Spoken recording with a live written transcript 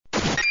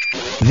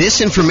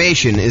This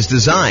information is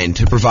designed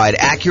to provide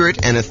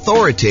accurate and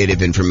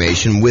authoritative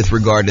information with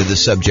regard to the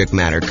subject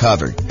matter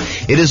covered.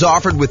 It is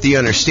offered with the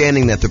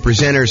understanding that the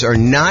presenters are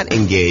not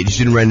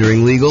engaged in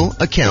rendering legal,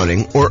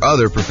 accounting, or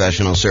other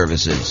professional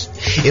services.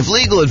 If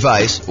legal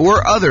advice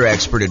or other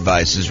expert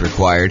advice is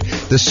required,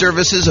 the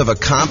services of a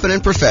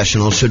competent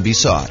professional should be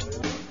sought.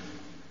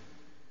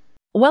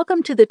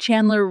 Welcome to the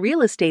Chandler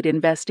Real Estate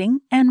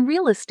Investing and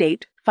Real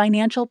Estate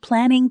Financial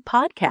Planning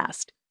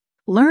Podcast.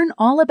 Learn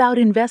all about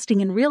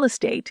investing in real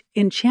estate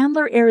in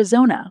Chandler,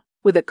 Arizona,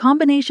 with a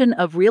combination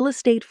of real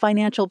estate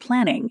financial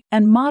planning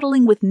and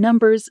modeling with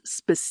numbers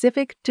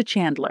specific to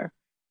Chandler,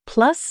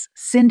 plus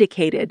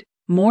syndicated,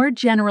 more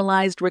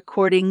generalized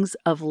recordings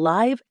of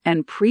live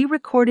and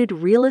pre-recorded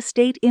real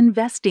estate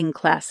investing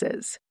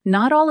classes,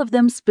 not all of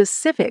them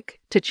specific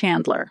to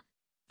Chandler.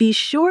 Be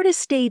sure to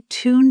stay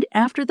tuned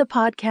after the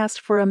podcast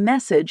for a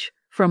message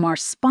from our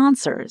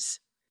sponsors.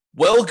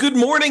 Well, good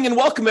morning and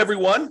welcome,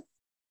 everyone.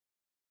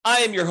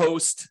 I am your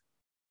host,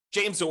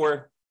 James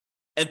Orr,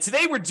 and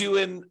today we're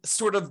doing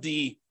sort of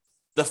the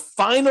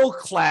final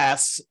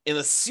class in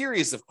a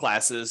series of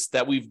classes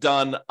that we've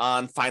done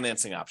on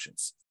financing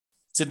options.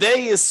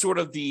 Today is sort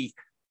of the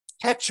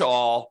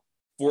catch-all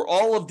for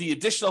all of the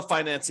additional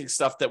financing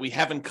stuff that we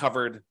haven't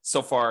covered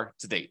so far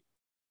to date.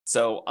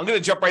 So I'm going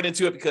to jump right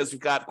into it because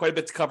we've got quite a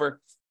bit to cover,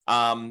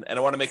 and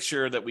I want to make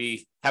sure that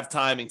we have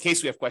time in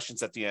case we have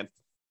questions at the end.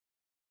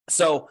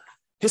 So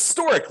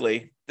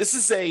historically, this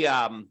is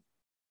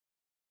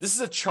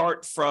a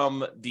chart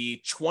from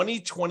the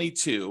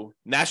 2022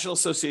 National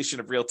Association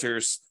of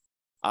Realtors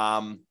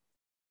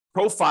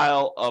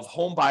profile of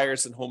home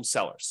buyers and home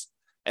sellers.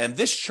 And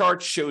this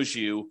chart shows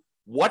you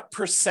what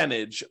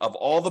percentage of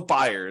all the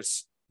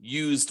buyers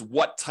used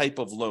what type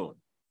of loan.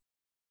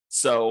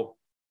 So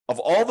of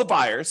all the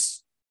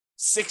buyers,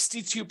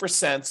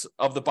 62%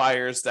 of the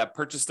buyers that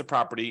purchased the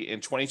property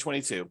in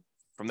 2022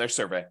 from their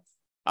survey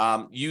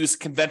used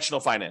conventional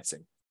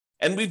financing.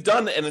 And we've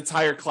done an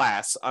entire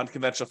class on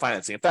conventional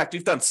financing. In fact,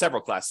 we've done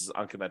several classes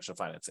on conventional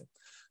financing.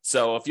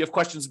 So if you have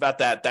questions about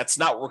that, that's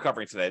not what we're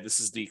covering today. This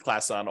is the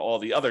class on all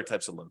the other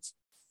types of loans.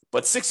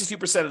 But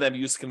 62% of them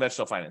use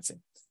conventional financing.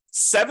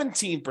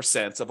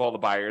 17% of all the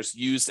buyers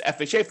used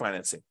FHA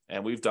financing.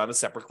 And we've done a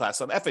separate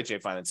class on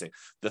FHA financing.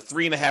 The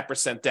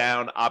 3.5%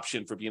 down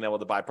option for being able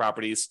to buy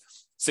properties,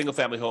 single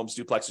family homes,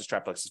 duplexes,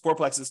 triplexes,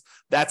 fourplexes,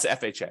 that's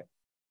FHA.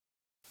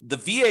 The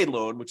VA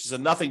loan, which is a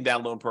nothing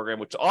down loan program,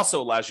 which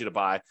also allows you to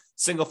buy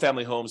single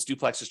family homes,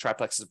 duplexes,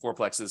 triplexes, and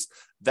fourplexes,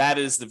 that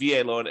is the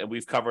VA loan, and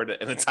we've covered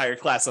an entire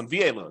class on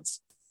VA loans.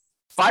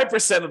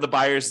 5% of the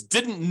buyers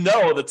didn't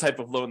know the type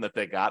of loan that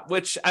they got,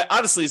 which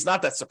honestly is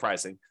not that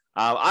surprising.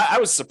 I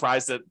was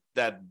surprised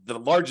that the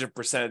larger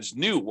percentage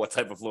knew what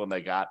type of loan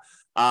they got.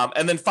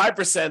 And then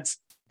 5%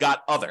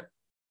 got other.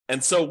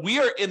 And so we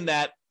are in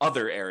that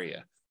other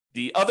area.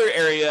 The other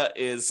area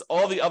is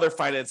all the other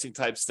financing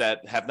types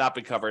that have not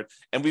been covered,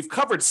 and we've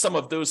covered some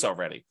of those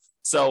already.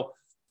 So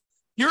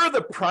here are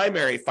the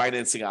primary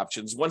financing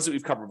options, ones that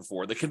we've covered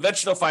before. The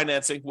conventional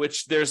financing,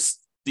 which there's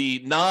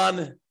the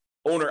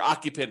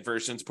non-owner-occupant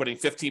versions, putting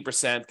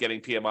 15%, getting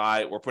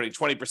PMI, or putting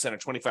 20% or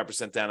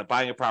 25% down and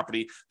buying a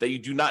property that you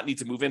do not need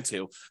to move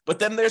into. But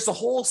then there's a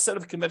whole set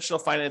of conventional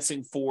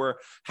financing for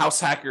house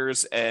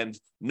hackers and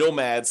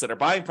nomads that are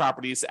buying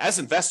properties as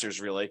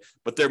investors, really,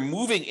 but they're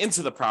moving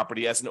into the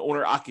property as an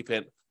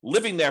owner-occupant,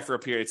 living there for a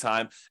period of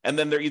time, and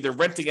then they're either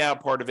renting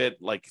out part of it,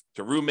 like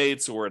to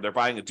roommates, or they're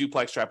buying a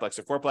duplex, triplex,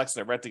 or fourplex, and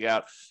they're renting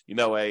out,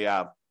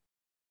 a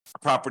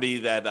property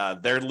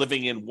that they're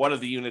living in one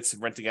of the units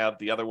and renting out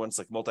the other ones,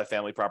 like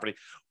multifamily property,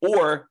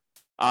 or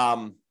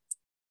I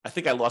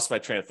think I lost my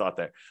train of thought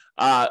there,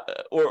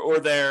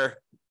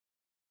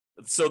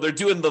 so they're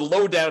doing the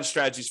low down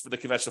strategies for the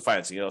conventional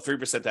financing,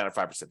 3% down or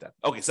 5% down.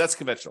 Okay, so that's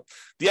conventional.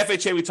 The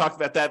FHA, we talked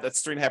about that.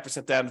 That's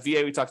 3.5% down.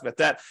 VA, we talked about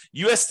that.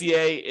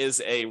 USDA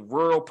is a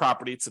rural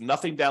property. It's a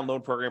nothing down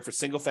loan program for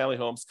single family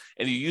homes,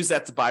 and you use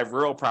that to buy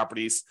rural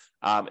properties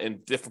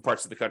in different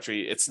parts of the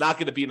country. It's not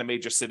going to be in a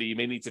major city. You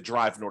may need to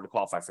drive in order to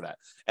qualify for that.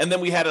 And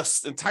then we had an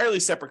entirely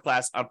separate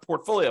class on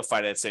portfolio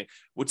financing,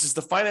 which is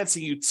the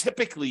financing you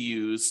typically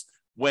use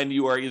when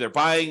you are either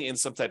buying in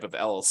some type of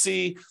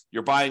LLC,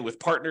 you're buying with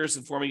partners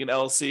and forming an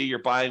LLC, you're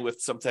buying with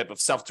some type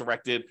of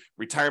self-directed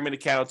retirement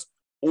account,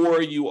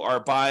 or you are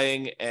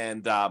buying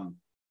and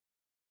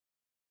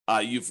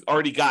you've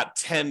already got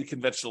 10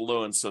 conventional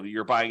loans, so that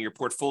you're buying your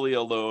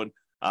portfolio loan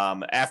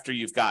after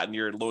you've gotten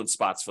your loan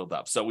spots filled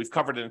up. So we've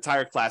covered an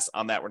entire class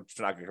on that, which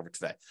we're not going to cover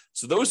today.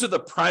 So those are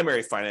the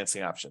primary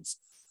financing options.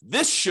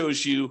 This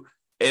shows you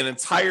an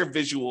entire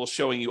visual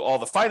showing you all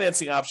the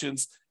financing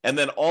options and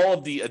then all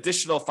of the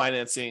additional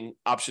financing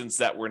options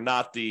that were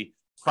not the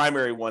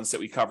primary ones that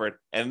we covered.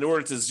 And in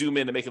order to zoom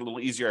in and make it a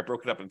little easier, I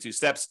broke it up in 2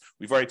 steps.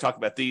 We've already talked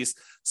about these.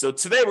 So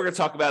today we're going to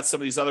talk about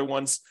some of these other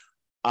ones.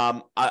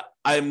 I'm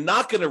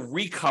not going to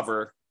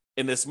recover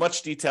in as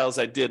much detail as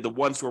I did the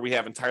ones where we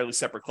have entirely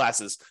separate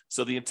classes.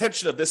 So the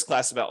intention of this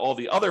class about all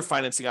the other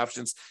financing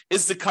options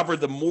is to cover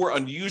the more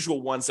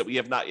unusual ones that we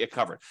have not yet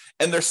covered.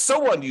 And they're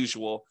so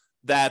unusual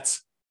that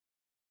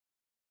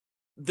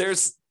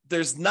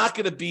there's not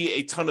going to be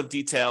a ton of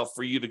detail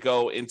for you to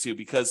go into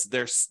because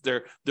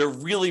they're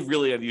really,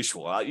 really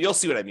unusual. You'll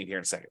see what I mean here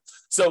in a second.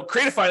 So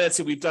creative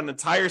financing, we've done an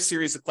entire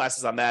series of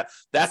classes on that.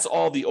 That's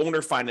all the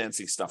owner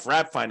financing stuff,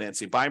 wrap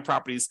financing, buying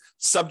properties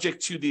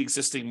subject to the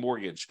existing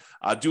mortgage,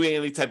 doing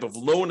any type of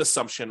loan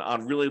assumption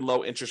on really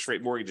low interest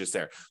rate mortgages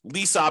there,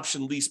 lease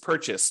option, lease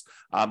purchase,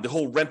 the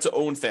whole rent to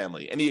own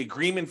family, any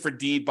agreement for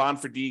deed, bond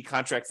for deed,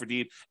 contract for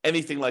deed,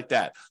 anything like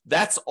that.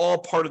 That's all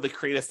part of the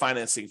creative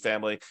financing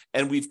family.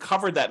 And we've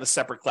covered that in a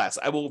separate class.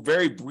 I will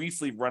very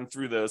briefly run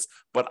through those,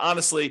 but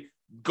honestly,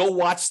 go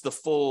watch the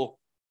full,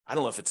 I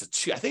don't know if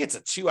it's I think it's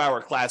a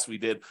 2-hour class we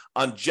did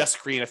on just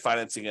creative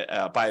financing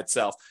by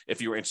itself,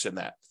 if you were interested in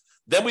that.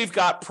 Then we've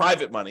got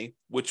private money,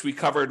 which we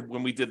covered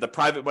when we did the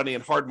private money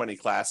and hard money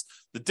class.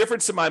 The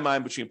difference in my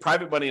mind between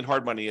private money and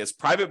hard money is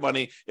private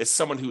money is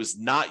someone who is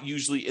not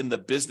usually in the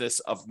business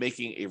of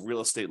making a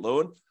real estate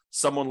loan.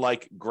 Someone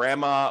like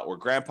grandma or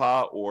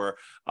grandpa or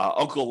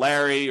Uncle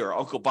Larry or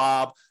Uncle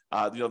Bob,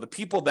 the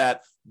people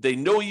that they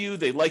know you,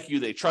 they like you,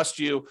 they trust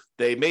you.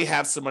 They may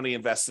have some money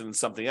invested in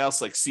something else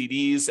like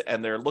CDs,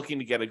 and they're looking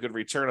to get a good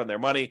return on their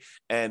money.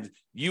 And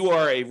you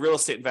are a real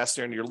estate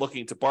investor and you're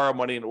looking to borrow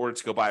money in order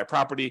to go buy a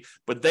property,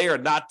 but they are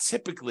not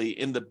typically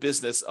in the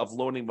business of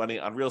loaning money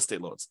on real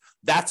estate loans.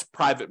 That's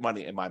private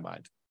money in my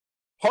mind.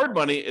 Hard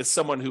money is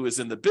someone who is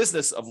in the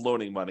business of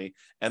loaning money,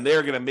 and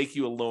they're going to make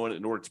you a loan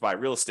in order to buy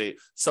real estate,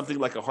 something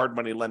like a hard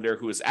money lender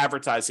who is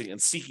advertising and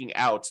seeking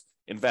out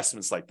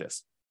investments like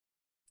this.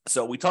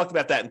 So we talked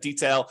about that in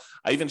detail.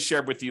 I even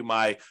shared with you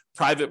my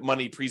private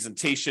money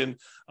presentation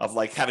of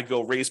like how to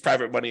go raise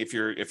private money if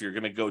you're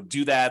going to go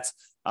do that.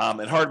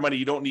 And hard money,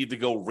 you don't need to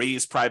go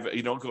raise private.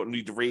 You don't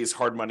need to raise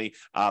hard money.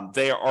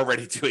 They are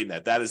already doing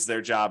that. That is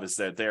their job, is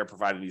that they're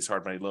providing these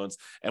hard money loans.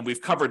 And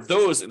we've covered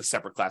those in a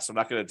separate class. So I'm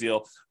not going to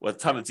deal with a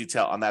ton of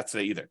detail on that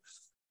today either.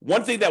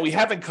 One thing that we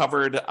haven't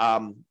covered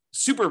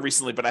super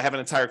recently, but I have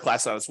an entire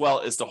class on as well,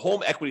 is the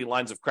home equity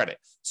lines of credit.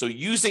 So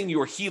using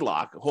your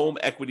HELOC, home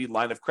equity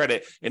line of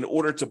credit, in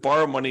order to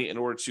borrow money in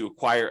order to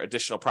acquire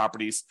additional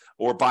properties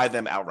or buy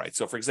them outright.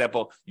 So for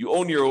example, you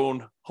own your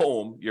own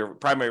home, your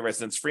primary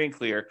residence free and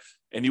clear,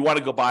 and you want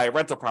to go buy a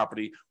rental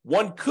property.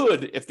 One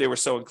could, if they were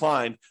so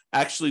inclined,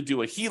 actually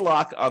do a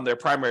HELOC on their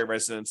primary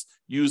residence,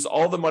 use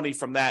all the money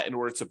from that in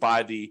order to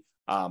buy the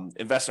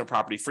investment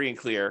property free and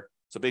clear.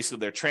 So basically,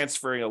 they're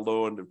transferring a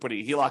loan, they're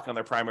putting a HELOC on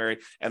their primary,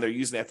 and they're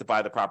using that to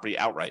buy the property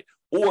outright.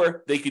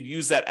 Or they could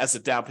use that as a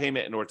down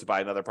payment in order to buy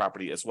another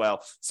property as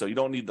well. So you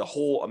don't need the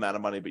whole amount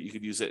of money, but you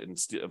could use it and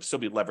still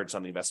be leveraged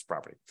on the invested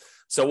property.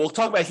 So we'll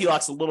talk about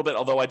HELOCs a little bit,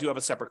 although I do have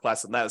a separate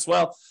class on that as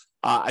well.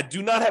 I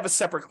do not have a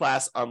separate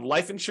class on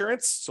life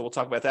insurance, so we'll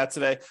talk about that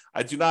today.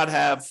 I do not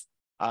have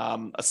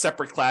a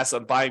separate class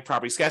on buying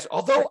properties cash,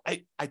 although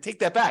I take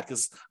that back,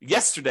 because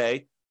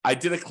yesterday I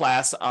did a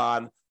class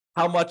on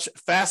how much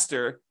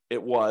faster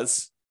it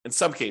was, in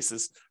some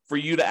cases, for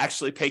you to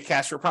actually pay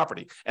cash for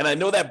property. And I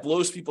know that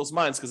blows people's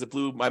minds because it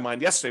blew my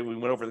mind yesterday when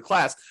we went over the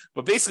class.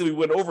 But basically,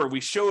 we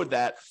showed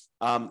that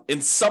in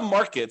some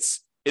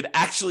markets, it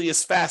actually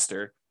is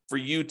faster for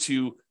you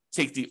to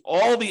take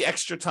all the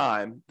extra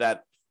time,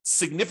 that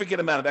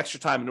significant amount of extra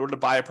time in order to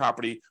buy a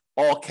property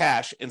all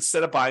cash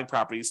instead of buying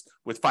properties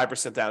with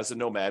 5% down as a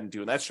nomad and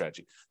doing that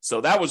strategy.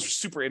 So that was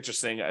super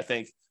interesting, I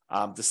think,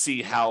 to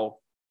see how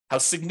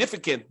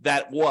significant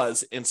that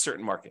was in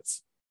certain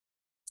markets.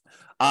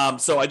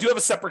 So I do have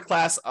a separate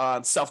class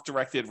on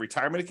self-directed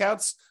retirement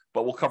accounts,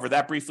 but we'll cover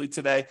that briefly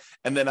today.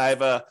 And then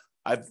I've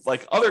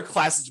like other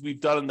classes we've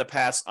done in the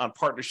past on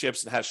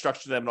partnerships and how to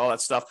structure them and all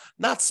that stuff,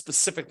 not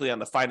specifically on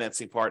the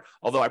financing part,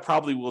 although I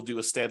probably will do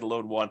a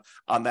standalone one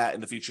on that in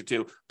the future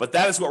too. But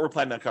that is what we're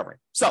planning on covering.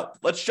 So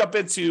let's jump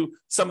into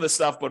some of the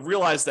stuff, but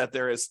realize that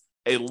there is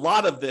a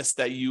lot of this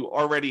that you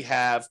already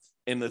have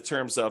in the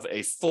terms of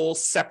a full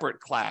separate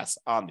class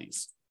on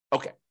these.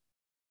 Okay.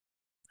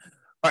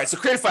 All right, so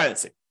creative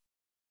financing.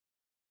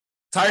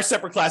 Entire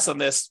separate class on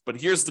this, but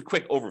here's the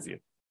quick overview.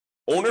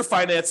 Owner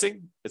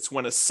financing, it's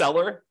when a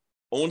seller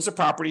owns a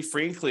property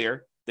free and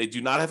clear, they do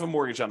not have a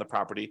mortgage on the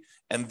property,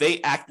 and they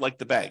act like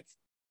the bank.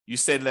 You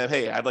say to them,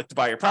 hey, I'd like to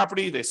buy your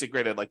property. They say,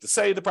 great, I'd like to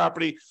sell you the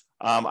property.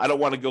 I don't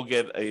want to go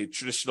get a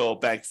traditional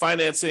bank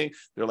financing.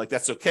 They're like,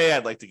 that's okay.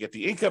 I'd like to get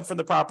the income from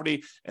the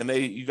property. And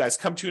you guys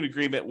come to an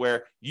agreement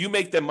where you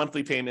make them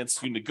monthly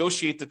payments, you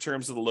negotiate the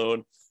terms of the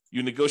loan,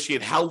 you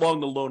negotiate how long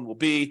the loan will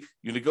be.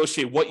 You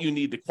negotiate what you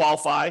need to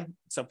qualify. In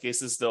some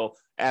cases, they'll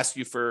ask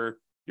you for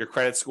your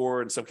credit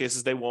score. In some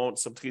cases, they won't.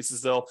 Some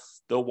cases, they'll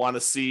want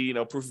to see,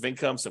 proof of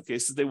income. Some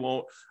cases, they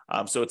won't.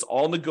 So it's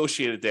all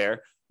negotiated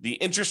there. The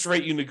interest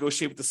rate you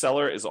negotiate with the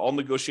seller is all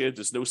negotiated.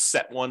 There's no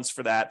set ones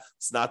for that.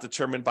 It's not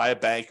determined by a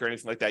bank or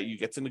anything like that. You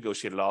get to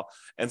negotiate it all.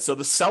 And so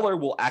the seller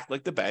will act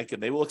like the bank,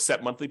 and they will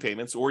accept monthly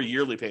payments or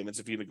yearly payments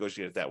if you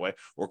negotiate it that way,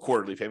 or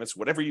quarterly payments,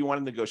 whatever you want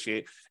to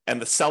negotiate.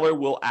 And the seller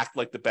will act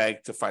like the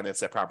bank to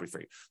finance that property for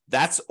you.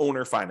 That's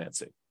owner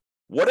financing.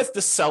 What if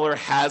the seller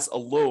has a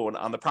loan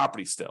on the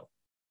property still?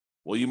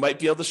 Well, you might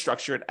be able to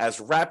structure it as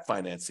wrap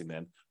financing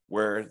then,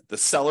 where the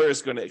seller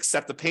is going to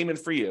accept the payment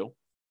for you.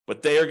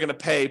 but they are going to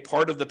pay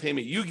part of the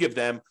payment you give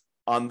them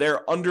on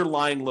their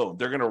underlying loan.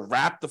 They're going to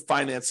wrap the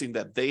financing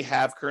that they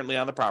have currently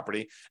on the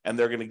property, and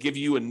they're going to give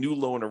you a new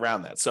loan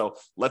around that. So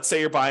let's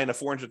say you're buying a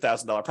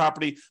 $400,000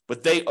 property,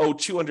 but they owe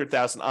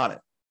 $200,000 on it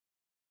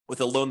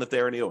with a loan that they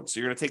already own. So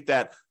you're going to take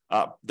that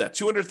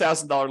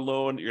 $200,000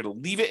 loan, you're going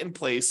to leave it in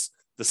place.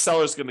 The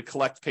seller is going to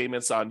collect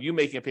payments on you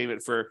making a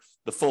payment for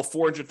the full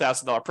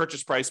 $400,000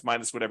 purchase price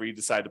minus whatever you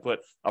decide to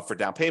put up for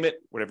down payment,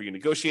 whatever you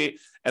negotiate.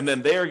 And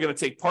then they're going to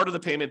take part of the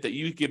payment that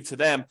you give to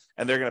them,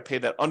 and they're going to pay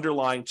that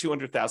underlying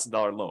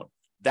 $200,000 loan.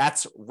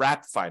 That's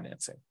wrap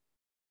financing.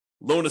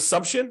 Loan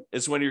assumption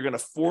is when you're going to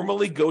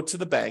formally go to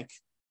the bank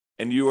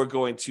and you are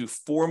going to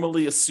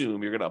formally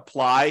assume, you're going to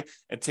apply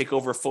and take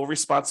over full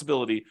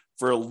responsibility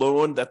for a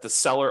loan that the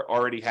seller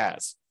already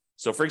has.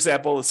 So, for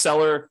example, the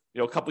seller,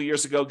 a couple of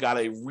years ago got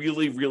a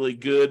really, really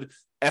good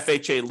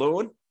FHA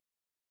loan,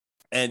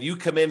 and you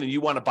come in and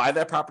you want to buy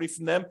that property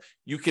from them.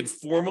 You can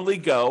formally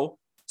go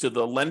to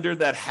the lender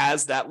that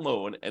has that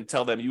loan and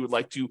tell them you would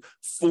like to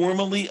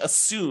formally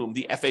assume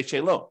the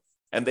FHA loan,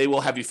 and they will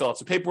have you fill out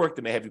some paperwork.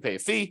 They may have you pay a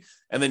fee,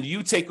 and then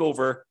you take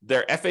over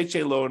their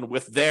FHA loan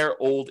with their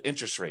old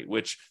interest rate,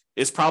 which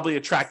is probably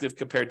attractive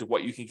compared to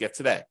what you can get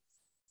today.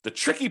 The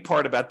tricky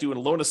part about doing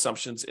loan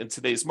assumptions in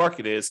today's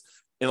market is,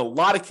 in a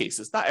lot of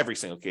cases, not every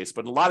single case,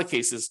 but in a lot of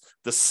cases,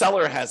 the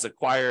seller has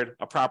acquired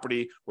a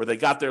property where they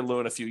got their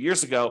loan a few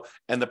years ago,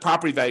 and the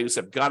property values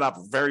have gone up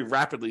very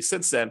rapidly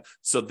since then.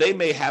 So they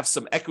may have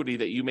some equity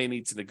that you may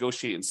need to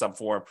negotiate in some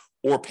form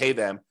or pay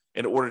them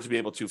in order to be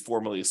able to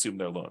formally assume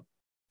their loan.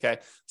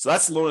 Okay, so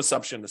that's loan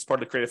assumption. That's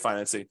part of the creative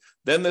financing.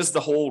 Then there's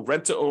the whole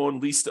rent to own,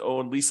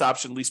 lease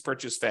option, lease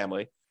purchase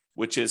family,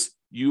 which is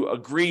you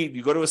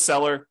go to a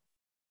seller.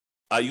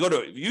 You go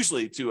to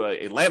usually to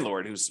a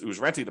landlord who's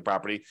renting the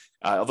property,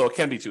 although it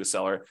can be to a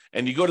seller,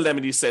 and you go to them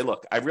and you say,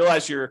 look, I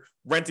realize you're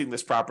renting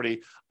this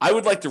property. I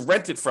would like to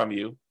rent it from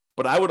you,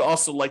 but I would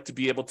also like to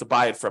be able to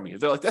buy it from you.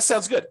 They're like, that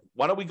sounds good.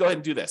 Why don't we go ahead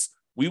and do this?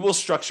 We will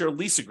structure a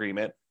lease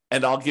agreement,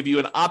 and I'll give you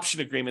an option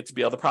agreement to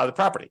be able to buy the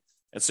property.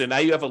 And so now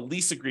you have a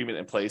lease agreement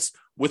in place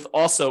with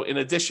also, in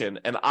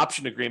addition, an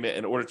option agreement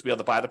in order to be able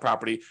to buy the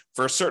property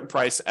for a certain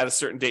price at a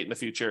certain date in the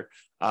future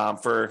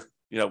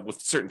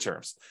with certain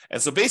terms. And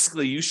so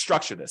basically you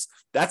structure this.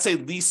 That's a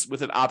lease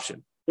with an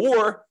option.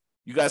 Or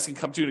you guys can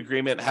come to an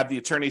agreement and have the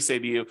attorney say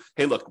to you,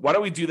 hey, look, why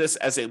don't we do this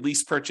as a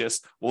lease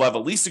purchase? We'll have a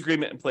lease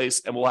agreement in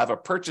place and we'll have a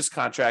purchase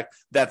contract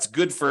that's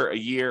good for a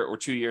year or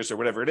 2 years or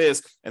whatever it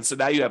is. And so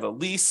now you have a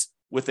lease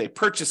with a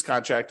purchase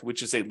contract,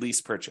 which is a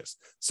lease purchase.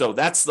 So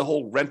that's the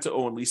whole rent to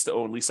own, lease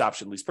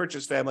option, lease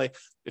purchase family,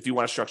 if you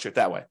want to structure it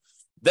that way.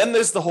 Then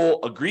there's the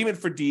whole agreement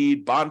for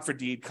deed, bond for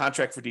deed,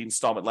 contract for deed,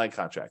 installment line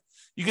contract.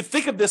 You could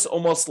think of this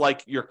almost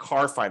like your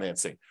car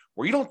financing,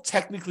 where you don't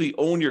technically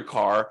own your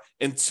car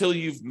until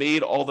you've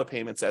made all the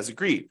payments as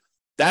agreed.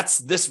 That's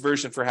this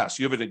version for house.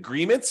 You have an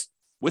agreement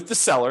with the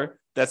seller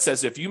that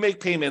says if you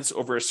make payments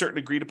over a certain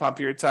agreed upon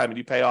period of time and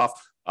you pay off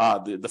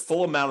the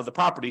full amount of the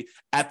property,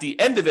 at the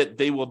end of it,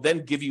 they will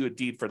then give you a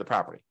deed for the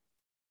property.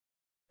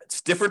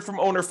 It's different from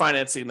owner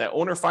financing. That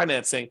owner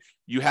financing,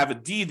 you have a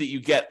deed that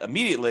you get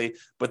immediately,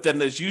 but then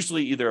there's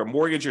usually either a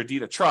mortgage or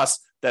deed of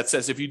trust that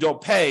says if you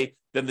don't pay,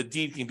 then the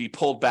deed can be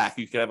pulled back.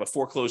 You can have a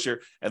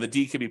foreclosure and the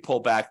deed can be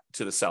pulled back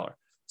to the seller.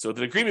 So with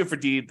an agreement for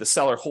deed, the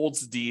seller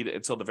holds the deed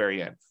until the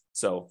very end.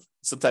 So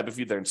some type of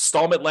either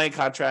installment land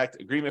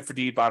contract, agreement for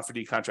deed, bond for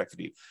deed, contract for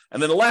deed.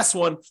 And then the last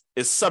one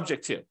is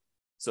subject to.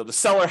 So the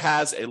seller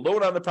has a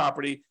loan on the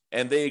property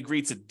and they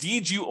agree to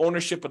deed you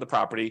ownership of the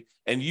property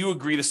and you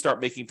agree to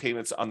start making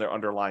payments on their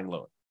underlying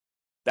loan.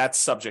 That's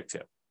subject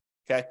to.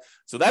 Okay,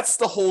 so that's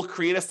the whole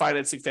creative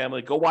financing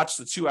family. Go watch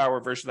the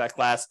 2-hour version of that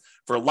class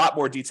for a lot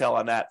more detail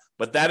on that.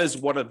 But that is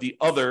one of the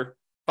other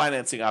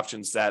financing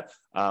options that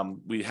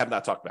we have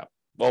not talked about.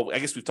 Well, I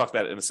guess we've talked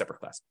about it in a separate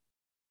class.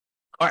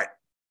 All right,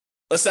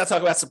 let's now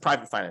talk about some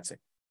private financing.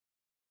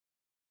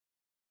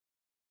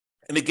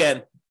 And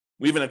again,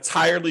 we have an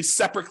entirely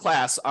separate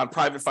class on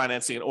private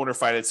financing and owner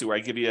financing where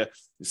I give you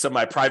some of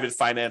my private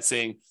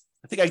financing.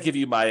 I think I give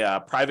you my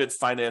private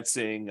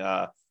financing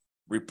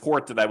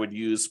report that I would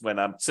use when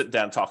I'm sitting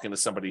down talking to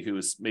somebody who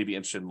is maybe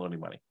interested in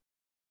loaning money.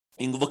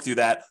 You can look through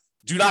that.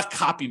 Do not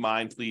copy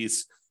mine,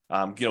 please.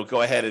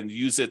 Go ahead and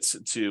use it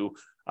to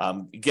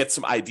get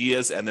some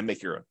ideas and then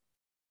make your own.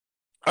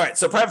 All right,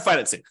 so private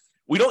financing.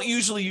 We don't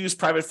usually use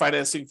private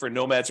financing for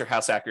nomads or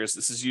house hackers.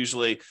 This is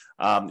usually,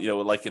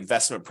 like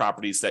investment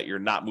properties that you're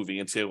not moving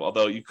into,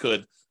 although you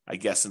could, I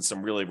guess, in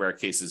some really rare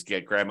cases,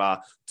 get grandma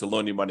to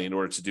loan you money in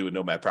order to do a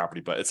nomad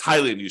property, but it's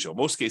highly unusual.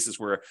 Most cases,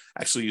 we're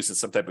actually using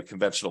some type of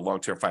conventional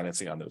long-term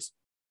financing on those.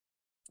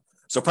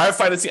 So private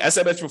financing, as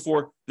I mentioned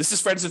before, this is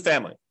friends and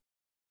family.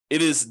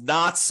 It is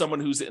not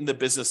someone who's in the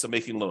business of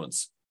making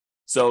loans.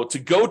 So to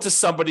go to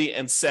somebody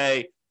and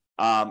say,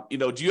 do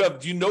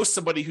you know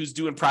somebody who's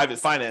doing private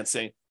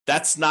financing?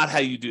 That's not how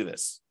you do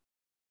this.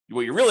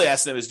 What you're really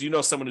asking them is, do you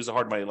know someone who's a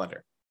hard money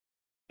lender?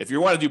 If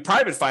you want to do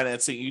private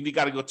financing, you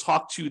got to go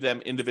talk to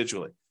them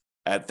individually.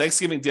 At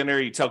Thanksgiving dinner,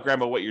 you tell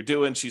grandma what you're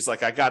doing. She's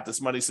like, I got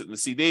this money sitting in the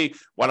CD.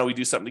 Why don't we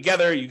do something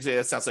together? You can say,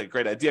 that sounds like a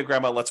great idea,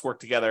 grandma. Let's work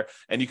together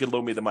and you can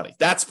loan me the money.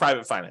 That's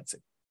private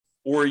financing.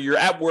 Or you're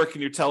at work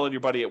and you're telling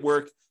your buddy at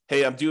work,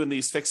 hey, I'm doing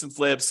these fix and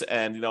flips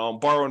and, I'm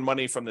borrowing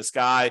money from this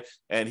guy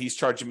and he's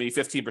charging me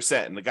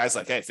 15%. And the guy's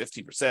like, hey,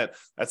 15%,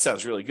 that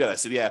sounds really good. I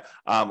said, yeah.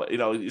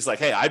 He's like,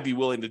 hey, I'd be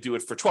willing to do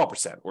it for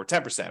 12% or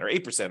 10% or 8%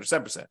 or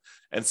 7%.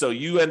 And so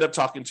you end up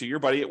talking to your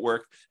buddy at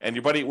work and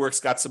your buddy at work's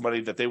got some money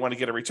that they want to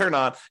get a return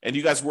on. And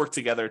you guys work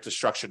together to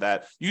structure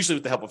that, usually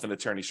with the help of an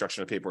attorney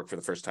structuring the paperwork for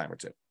the first time or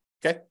two.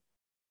 Okay.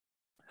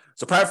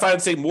 So private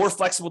financing, more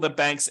flexible than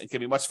banks and can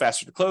be much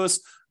faster to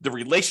close. The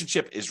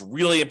relationship is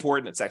really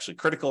important. It's actually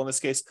critical in this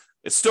case.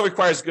 It still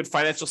requires a good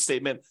financial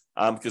statement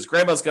because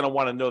grandma's going to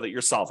want to know that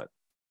you're solvent,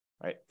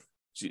 right?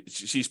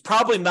 She's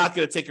probably not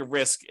going to take a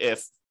risk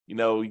if,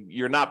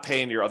 you're not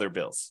paying your other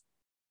bills.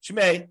 She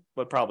may,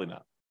 but probably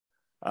not.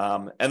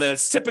 And then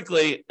it's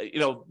typically,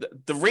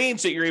 the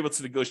range that you're able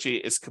to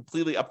negotiate is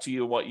completely up to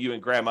you, what you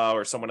and grandma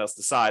or someone else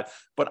decide.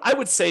 But I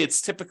would say it's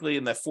typically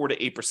in that 4 to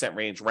 8%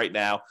 range right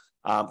now.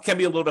 Can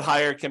be a little bit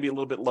higher, can be a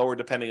little bit lower,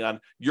 depending on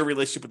your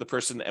relationship with the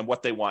person and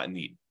what they want and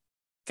need.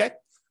 Okay,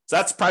 so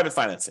that's private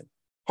financing.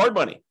 Hard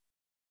money,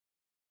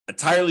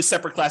 entirely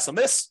separate class on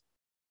this.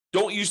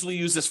 Don't usually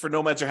use this for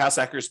nomads or house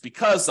hackers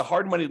because the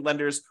hard money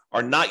lenders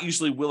are not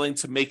usually willing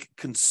to make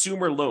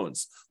consumer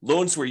loans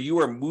where you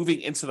are moving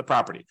into the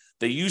property.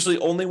 They usually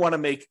only want to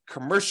make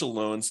commercial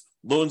loans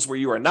where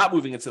you are not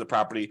moving into the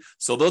property.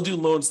 So they'll do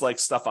loans like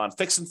stuff on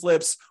fix and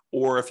flips,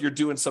 or if you're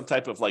doing some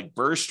type of like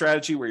BRRRR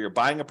strategy where you're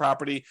buying a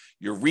property,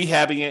 you're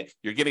rehabbing it,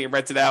 you're getting it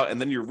rented out,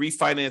 and then you're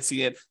refinancing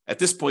it at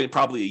this point,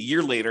 probably a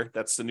year later.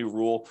 That's the new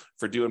rule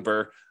for doing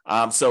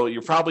BRRRR. So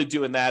you're probably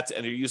doing that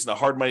and you're using a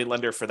hard money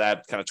lender for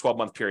that kind of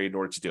 12-month period in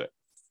order to do it.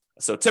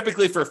 So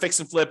typically for a fix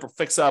and flip or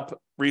fix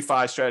up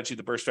refi strategy,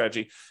 the BRRRR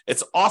strategy,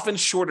 it's often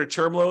shorter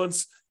term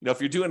loans. If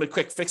you're doing a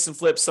quick fix and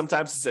flip,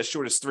 sometimes it's as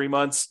short as 3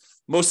 months.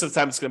 Most of the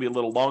time, it's going to be a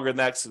little longer than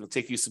that, so it'll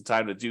take you some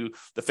time to do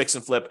the fix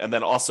and flip and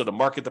then also to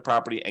market the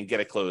property and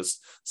get it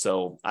closed.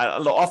 So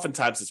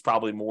oftentimes, it's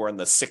probably more in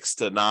the 6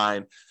 to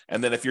 9.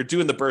 And then if you're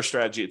doing the BRRRR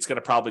strategy, it's going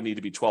to probably need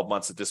to be 12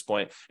 months at this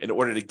point in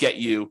order to get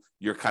you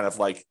your kind of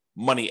like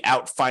money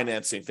out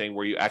financing thing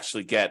where you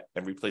actually get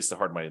and replace the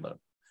hard money loan.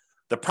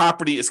 The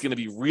property is going to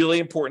be really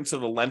important to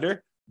the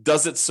lender.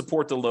 Does it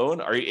support the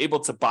loan? Are you able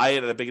to buy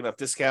it at a big enough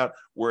discount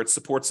where it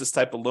supports this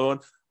type of loan?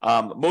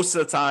 Most of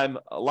the time,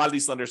 a lot of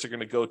these lenders are going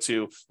to go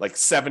to like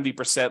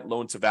 70%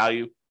 loan to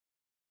value,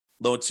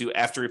 loan to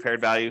after repaired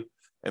value.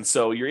 And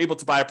so you're able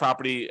to buy a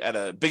property at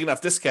a big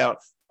enough discount.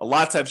 A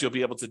lot of times you'll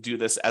be able to do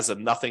this as a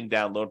nothing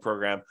down loan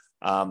program.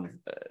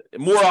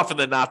 More often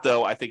than not,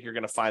 though, I think you're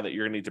going to find that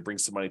you're going to need to bring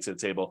some money to the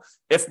table,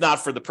 if not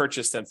for the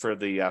purchase, then for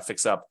the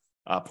fix up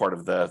part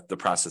of the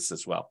process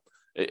as well.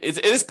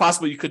 It is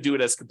possible you could do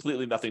it as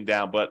completely nothing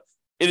down, but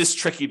it is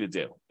tricky to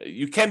do.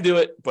 You can do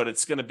it, but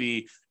it's going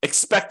to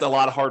expect a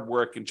lot of hard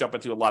work and jump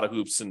into a lot of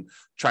hoops and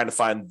trying to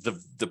find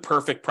the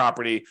perfect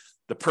property,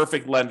 the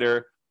perfect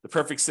lender, the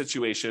perfect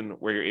situation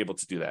where you're able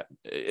to do that.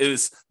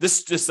 This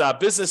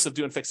business of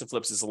doing fix and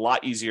flips is a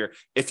lot easier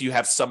if you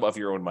have some of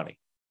your own money.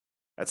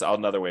 That's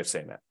another way of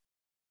saying that.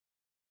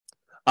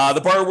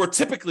 The borrower will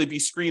typically be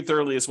screened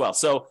thoroughly as well.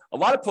 So a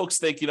lot of folks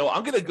think,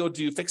 I'm going to go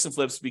do fix and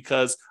flips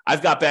because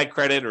I've got bad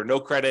credit or no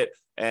credit.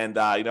 And,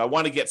 I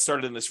want to get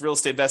started in this real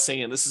estate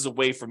investing. And this is a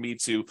way for me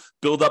to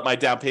build up my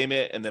down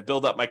payment and then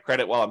build up my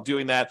credit while I'm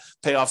doing that,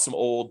 pay off some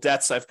old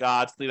debts I've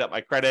got, clean up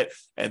my credit,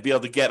 and be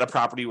able to get a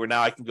property where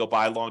now I can go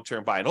buy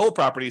long-term buy and hold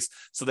properties.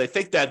 So they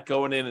think that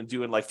going in and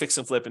doing like fix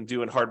and flip and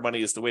doing hard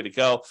money is the way to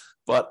go.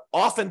 But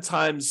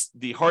oftentimes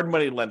the hard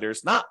money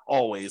lenders, not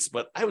always,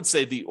 but I would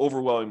say the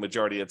overwhelming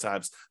majority of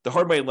times, the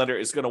hard money lender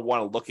is going to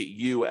want to look at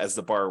you as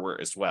the borrower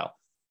as well.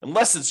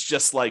 Unless it's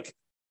just like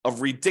a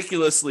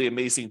ridiculously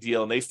amazing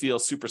deal and they feel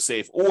super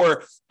safe,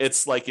 or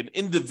it's like an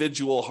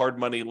individual hard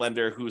money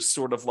lender who's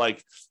sort of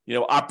like,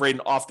 operating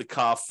off the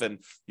cuff and,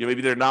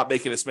 maybe they're not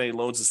making as many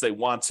loans as they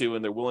want to,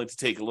 and they're willing to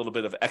take a little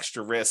bit of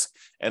extra risk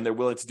and they're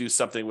willing to do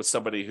something with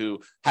somebody who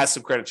has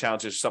some credit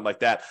challenges or something like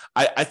that.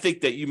 I think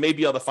that you may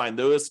be able to find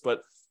those,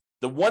 but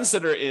the ones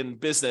that are in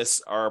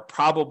business are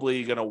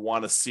probably going to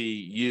want to see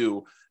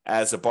you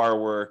as a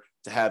borrower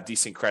to have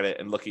decent credit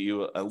and look at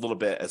you a little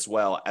bit as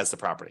well as the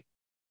property.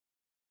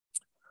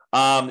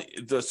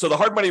 So the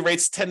hard money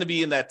rates tend to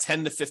be in that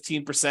 10 to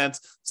 15%,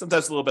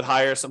 sometimes a little bit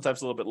higher,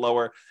 sometimes a little bit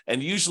lower,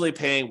 and usually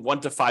paying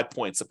 1 to 5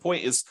 points. A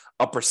point is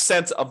a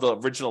percent of the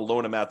original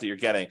loan amount that you're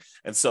getting.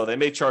 And so they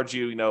may charge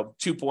you,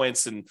 2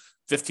 points and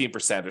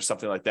 15% or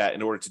something like that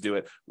in order to do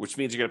it, which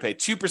means you're going to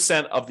pay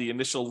 2% of the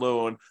initial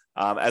loan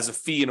as a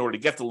fee in order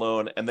to get the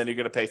loan. And then you're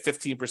going to pay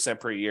 15%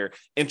 per year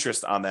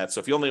interest on that.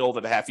 So if you only hold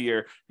it a half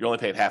year, you're only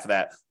paying half of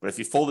that. But if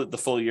you fold it the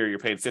full year, you're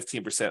paying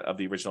 15% of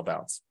the original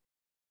balance.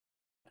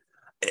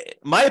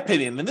 My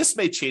opinion, and this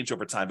may change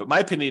over time, but my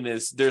opinion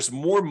is there's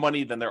more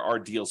money than there are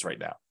deals right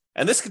now.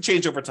 And this could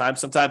change over time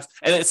sometimes.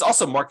 And it's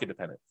also market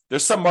dependent.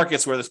 There's some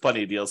markets where there's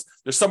plenty of deals.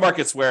 There's some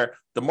markets where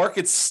the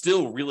market's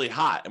still really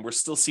hot and we're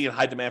still seeing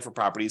high demand for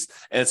properties.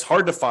 And it's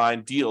hard to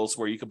find deals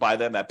where you can buy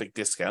them at big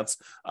discounts,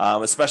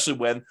 especially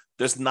when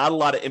there's not a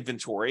lot of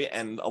inventory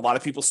and a lot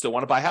of people still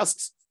want to buy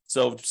houses.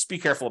 So just be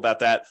careful about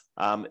that.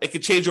 It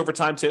could change over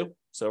time too.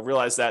 So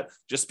realize that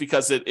just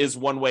because it is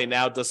one way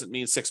now doesn't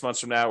mean 6 months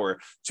from now or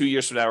 2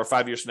 years from now or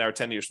 5 years from now or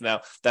 10 years from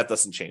now, that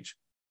doesn't change.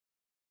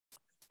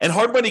 And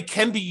hard money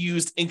can be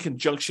used in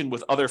conjunction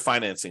with other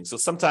financing. So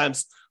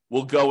sometimes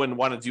we'll go and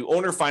want to do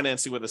owner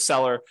financing with a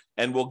seller,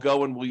 and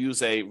we'll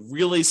use a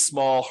really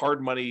small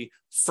hard money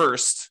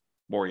first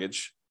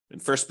mortgage in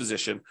first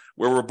position,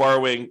 where we're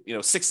borrowing,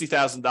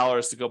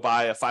 $60,000 to go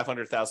buy a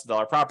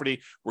 $500,000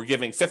 property. We're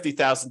giving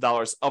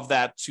 $50,000 of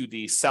that to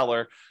the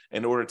seller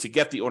in order to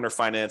get the owner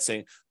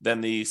financing.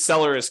 Then the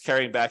seller is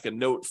carrying back a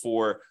note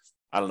for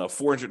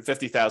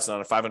 $450,000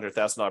 on a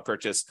 $500,000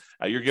 purchase.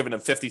 You're giving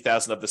them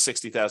 $50,000 of the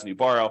 $60,000 you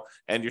borrow,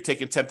 and you're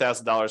taking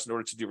 $10,000 in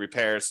order to do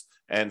repairs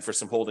and for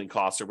some holding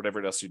costs or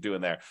whatever else you're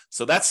doing there.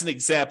 So that's an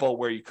example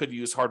where you could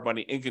use hard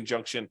money in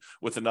conjunction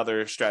with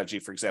another strategy,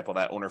 for example,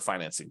 that owner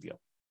financing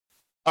deal.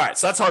 All right,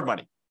 so that's hard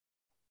money.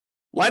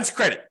 Lines of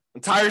credit,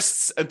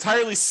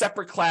 entirely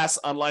separate class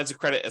on lines of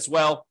credit as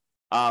well.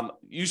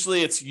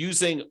 Usually it's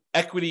using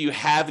equity you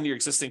have in your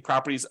existing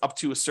properties up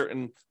to a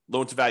certain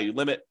loan-to-value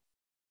limit.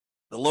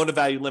 The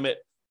loan-to-value limit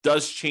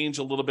does change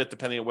a little bit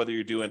depending on whether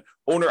you're doing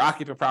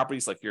owner-occupant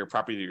properties, like your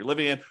property that you're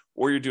living in,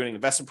 or you're doing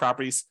investment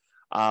properties.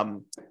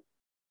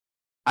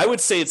 I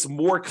would say it's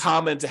more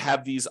common to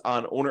have these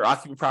on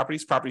owner-occupant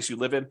properties you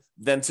live in,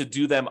 than to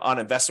do them on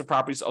investment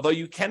properties, although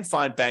you can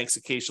find banks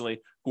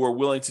occasionally who are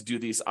willing to do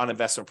these on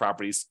investment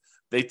properties.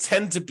 They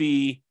tend to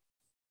be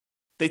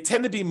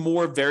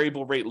more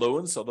variable rate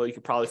loans, although you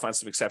could probably find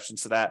some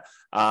exceptions to that.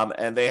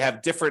 And they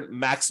have different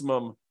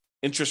maximum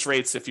interest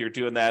rates if you're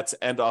doing that,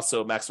 and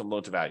also maximum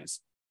loan to values.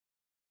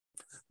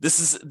 This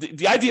is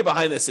the idea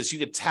behind this is you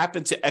can tap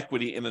into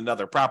equity in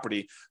another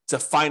property to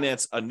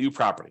finance a new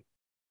property.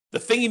 The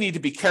thing you need to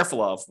be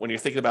careful of when you're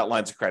thinking about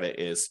lines of credit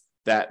is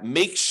that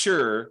make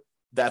sure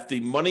that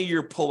the money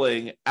you're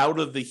pulling out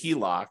of the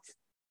HELOC,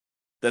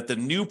 that the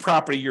new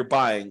property you're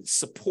buying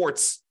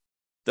supports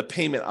the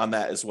payment on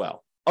that as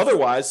well.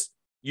 Otherwise,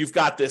 you've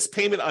got this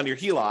payment on your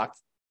HELOC,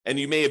 and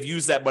you may have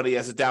used that money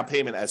as a down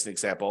payment, as an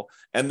example,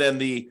 and then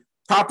the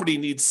property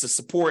needs to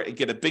support and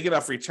get a big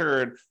enough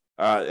return,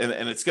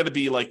 and it's going to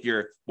be like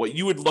what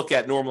you would look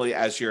at normally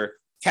as your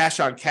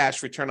cash on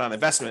cash return on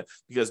investment,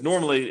 because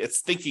normally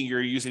it's thinking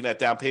you're using that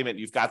down payment,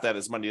 you've got that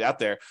as money out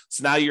there.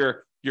 So now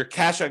your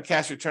cash on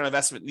cash return on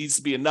investment needs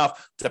to be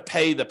enough to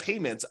pay the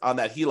payments on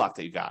that HELOC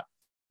that you got.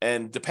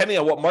 And depending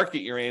on what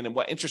market you're in and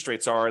what interest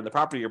rates are and the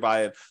property you're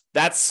buying,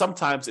 that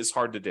sometimes is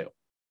hard to do.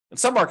 In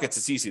some markets,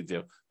 it's easy to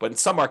do, but in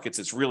some markets,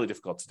 it's really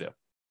difficult to do.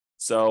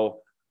 So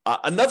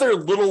another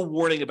little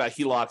warning about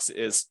HELOCs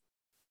is,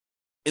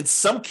 in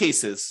some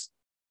cases,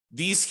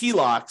 these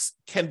HELOCs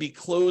can be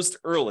closed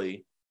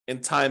early in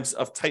times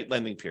of tight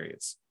lending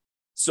periods.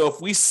 So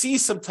if we see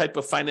some type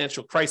of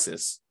financial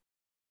crisis,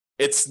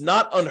 it's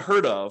not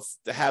unheard of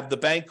to have the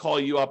bank call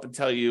you up and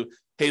tell you,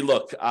 hey,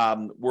 look,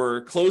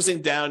 we're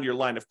closing down your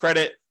line of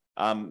credit.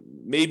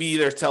 Maybe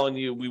they're telling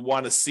you we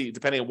want to see,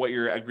 depending on what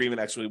your agreement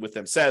actually with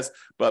them says,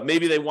 but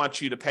maybe they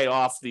want you to pay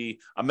off the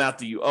amount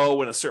that you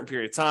owe in a certain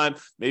period of time.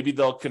 Maybe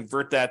they'll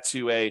convert that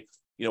to a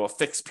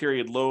fixed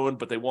period loan,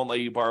 but they won't let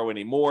you borrow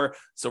anymore.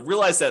 So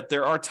realize that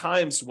there are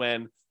times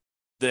when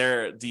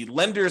the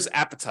lender's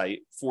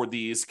appetite for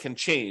these can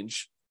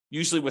change,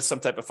 usually with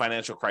some type of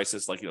financial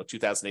crisis, like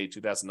 2008,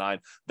 2009,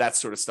 that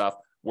sort of stuff,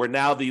 where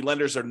now the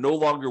lenders are no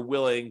longer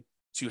willing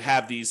to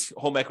have these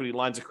home equity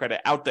lines of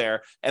credit out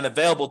there and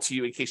available to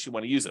you in case you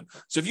want to use them.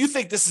 So if you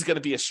think this is going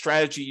to be a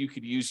strategy you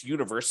could use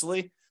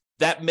universally,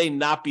 that may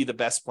not be the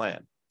best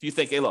plan. If you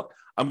think, hey, look,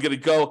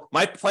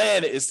 my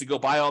plan is to go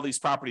buy all these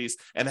properties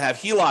and have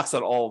HELOCs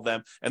on all of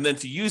them, and then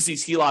to use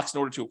these HELOCs in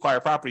order to acquire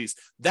properties,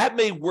 that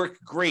may work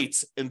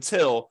great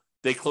until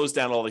they close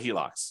down all the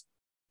HELOCs.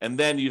 And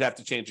then you'd have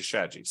to change your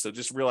strategy. So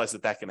just realize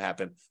that can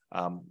happen,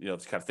 kind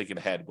of thinking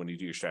ahead when you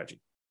do your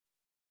strategy.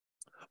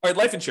 All right,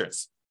 life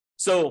insurance.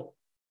 So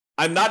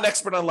I'm not an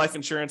expert on life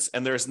insurance,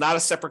 and there's not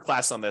a separate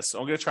class on this. So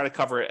I'm going to try to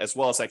cover it as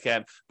well as I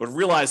can, but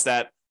realize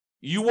that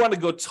you want to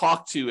go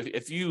talk to,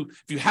 if you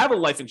have a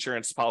life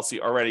insurance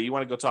policy already, you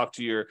want to go talk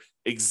to your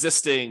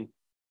existing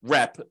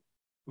rep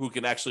who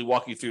can actually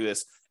walk you through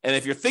this. And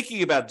if you're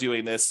thinking about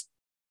doing this,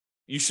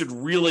 you should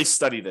really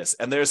study this.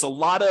 And there's a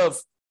lot of,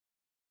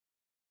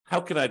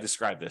 how can I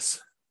describe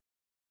this?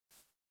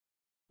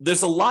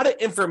 There's a lot of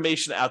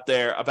information out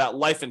there about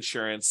life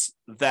insurance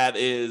that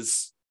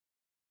is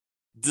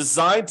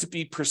designed to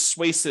be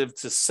persuasive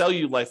to sell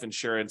you life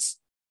insurance,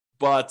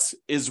 but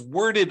is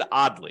worded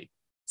oddly.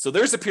 So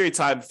there's a period of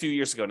time a few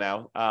years ago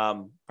now,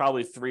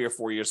 probably 3 or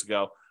 4 years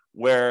ago,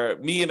 where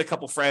me and a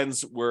couple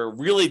friends were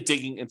really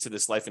digging into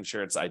this life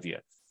insurance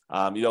idea.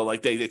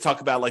 They talk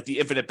about like the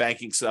infinite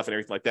banking stuff and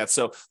everything like that.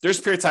 So there's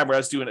a period of time where I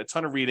was doing a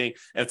ton of reading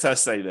and a ton of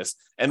study this.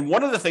 And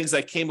one of the things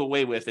I came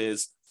away with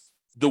is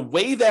the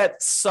way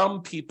that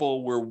some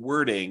people were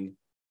wording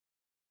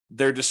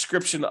their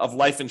description of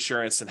life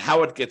insurance and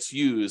how it gets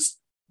used,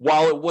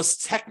 while it was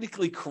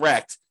technically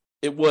correct,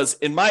 it was,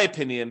 in my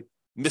opinion,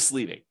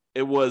 misleading.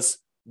 It was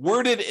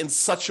worded in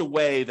such a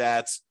way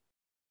that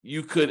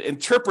you could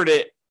interpret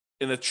it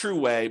in a true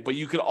way, but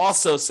you could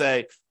also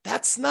say,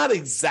 that's not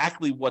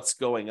exactly what's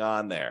going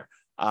on there.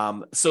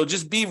 So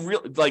just be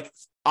real, like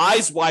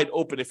eyes wide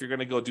open if you're going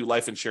to go do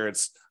life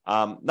insurance.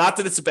 Not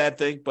that it's a bad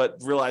thing, but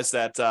realize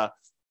that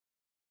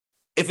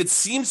if it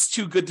seems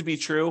too good to be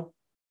true,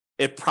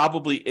 it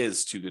probably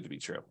is too good to be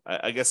true.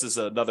 I guess is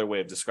another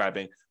way of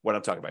describing what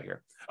I'm talking about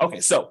here. Okay,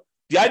 so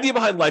the idea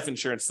behind life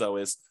insurance, though,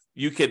 is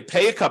you can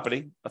pay a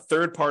company, a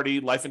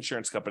third-party life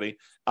insurance company,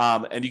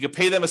 and you can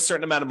pay them a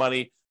certain amount of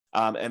money.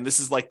 And this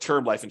is like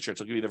term life insurance.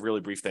 I'll give you the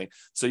really brief thing.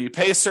 So you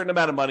pay a certain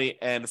amount of money,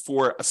 and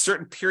for a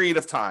certain period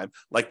of time,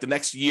 like the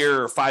next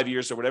year or 5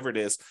 years or whatever it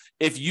is,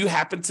 if you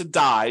happen to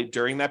die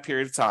during that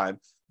period of time,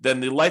 then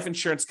the life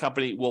insurance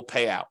company will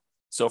pay out.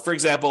 So, for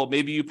example,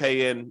 maybe you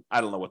pay in,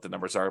 I don't know what the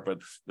numbers are,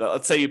 but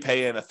let's say you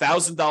pay in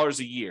 $1,000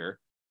 a year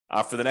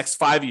for the next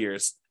 5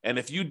 years. And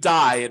if you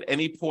die at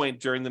any point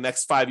during the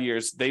next 5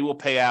 years, they will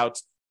pay out,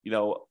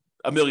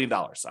 $1 million.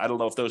 I don't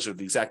know if those are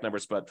the exact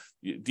numbers, but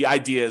the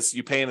idea is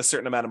you pay in a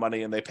certain amount of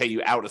money and they pay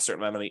you out a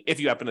certain amount of money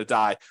if you happen to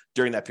die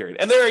during that period.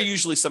 And there are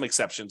usually some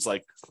exceptions,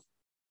 like,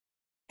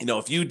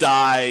 if you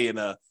die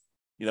in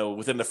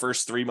within the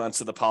first 3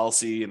 months of the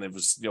policy and it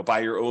was, by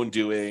your own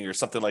doing or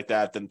something like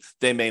that, then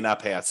they may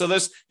not pay out. So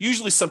there's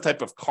usually some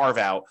type of carve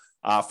out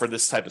for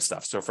this type of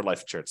stuff. So for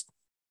life insurance.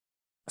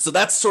 So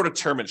that's sort of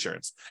term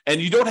insurance, and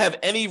you don't have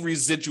any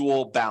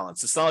residual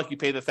balance. It's not like you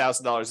pay the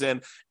 $1,000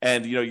 in,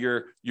 and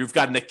you've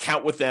got an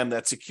account with them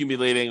that's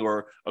accumulating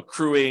or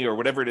accruing or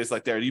whatever it is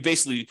like there. You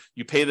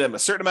pay them a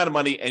certain amount of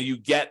money, and you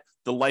get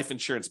the life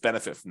insurance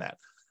benefit from that.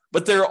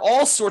 But there are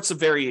all sorts of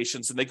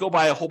variations, and they go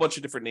by a whole bunch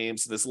of different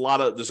names. And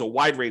there's a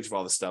wide range of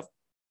all this stuff.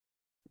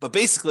 But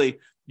basically,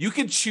 you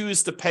can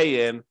choose to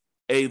pay in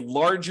a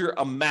larger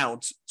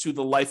amount to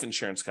the life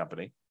insurance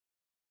company.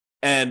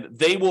 And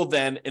they will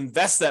then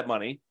invest that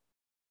money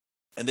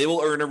and they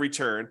will earn a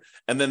return.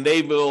 And then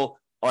they will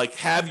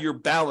have your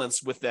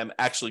balance with them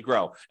actually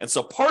grow. And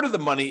so part of the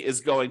money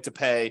is going to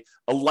pay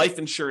a life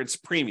insurance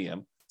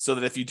premium so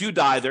that if you do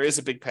die, there is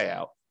a big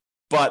payout.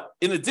 But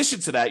in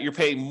addition to that, you're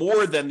paying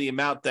more than the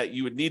amount that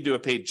you would need to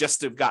have paid just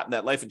to have gotten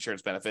that life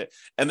insurance benefit.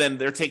 And then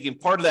they're taking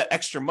part of that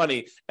extra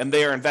money and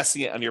they are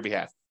investing it on your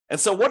behalf. And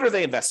so what are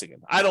they investing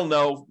in? I don't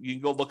know. You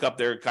can go look up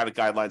their kind of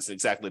guidelines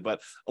exactly,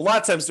 but a lot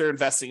of times they're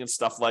investing in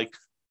stuff like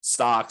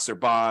stocks or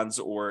bonds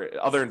or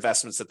other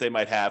investments that they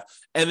might have.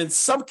 And in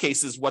some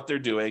cases, what they're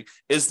doing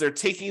is they're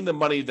taking the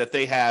money that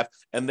they have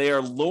and they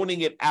are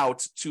loaning it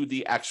out to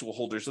the actual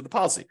holders of the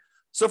policy.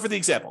 So for the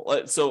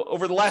example, so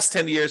over the last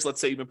 10 years,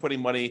 let's say you've been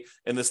putting money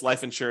in this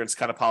life insurance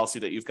kind of policy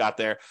that you've got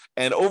there.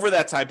 And over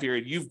that time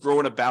period, you've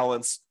grown a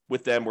balance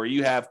with them where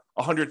you have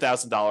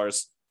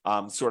 $100,000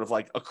 sort of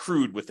like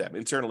accrued with them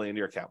internally in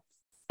your account.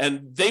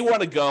 And they want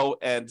to go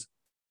and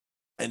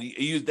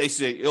they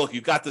say, look,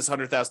 you've got this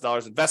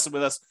 $100,000 invested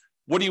with us.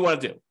 What do you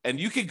want to do? And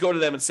you could go to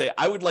them and say,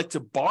 I would like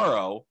to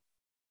borrow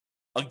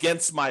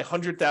against my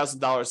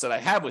 $100,000 that I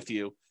have with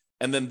you.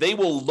 And then they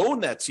will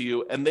loan that to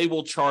you and they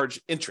will charge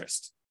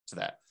interest to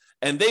that.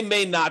 And they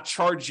may not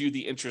charge you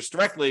the interest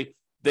directly.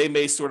 They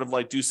may sort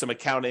of do some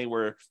accounting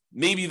where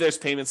maybe there's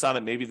payments on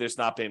it, maybe there's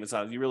not payments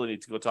on it. You really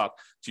need to go talk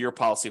to your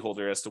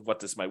policyholder as to what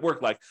this might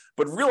work like.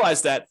 But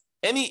realize that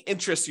any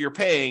interest you're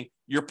paying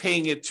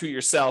it to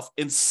yourself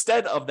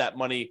instead of that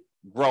money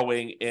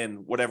growing in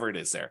whatever it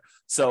is there.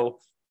 So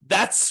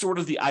that's sort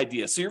of the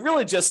idea. So you're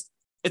really just,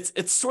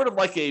 it's sort of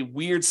like a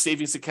weird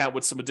savings account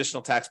with some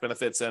additional tax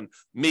benefits and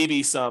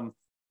maybe some,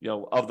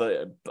 of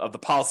the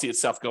policy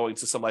itself going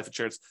to some life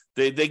insurance.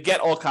 They get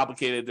all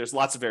complicated. There's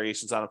lots of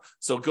variations on them.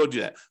 So go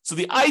do that. So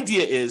the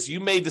idea is you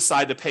may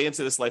decide to pay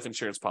into this life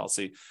insurance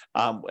policy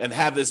and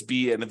have this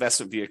be an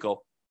investment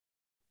vehicle.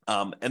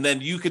 And then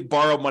you could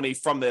borrow money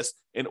from this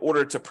in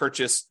order to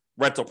purchase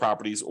rental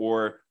properties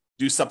or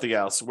do something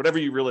else, whatever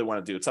you really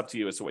want to do. It's up to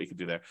you as to what you can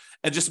do there.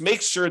 And just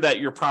make sure that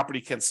your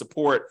property can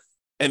support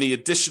any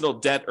additional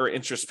debt or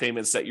interest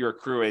payments that you're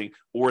accruing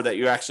or that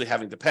you're actually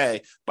having to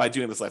pay by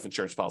doing this life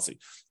insurance policy.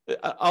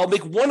 I'll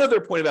make one other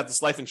point about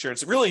this life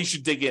insurance. Really, you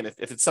should dig in if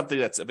it's something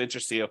that's of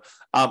interest to you.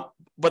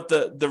 But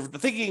the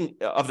thinking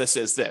of this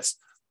is this.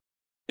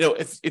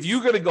 If you're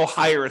going to go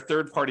hire a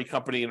third-party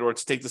company in order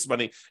to take this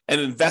money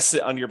and invest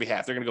it on your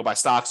behalf, they're going to go buy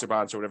stocks or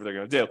bonds or whatever they're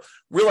going to do.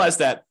 Realize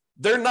that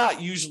they're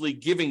not usually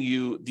giving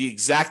you the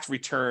exact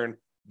return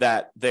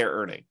that they're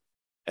earning.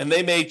 And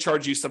they may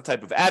charge you some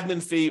type of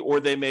admin fee,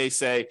 or they may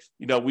say,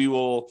 we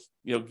will,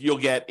 you'll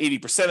get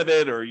 80% of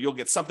it, or you'll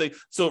get something.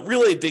 So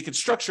really, they can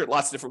structure it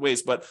lots of different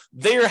ways, but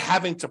they're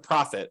having to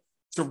profit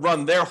to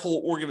run their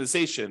whole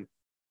organization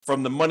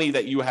from the money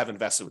that you have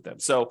invested with them.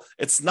 So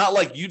it's not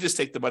like you just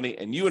take the money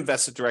and you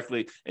invest it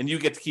directly and you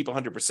get to keep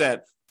 100%.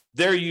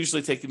 They're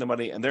usually taking the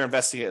money and they're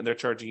investing it and they're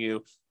charging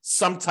you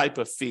some type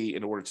of fee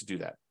in order to do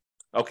that.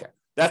 Okay,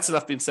 that's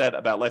enough being said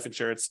about life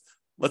insurance.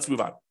 Let's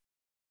move on.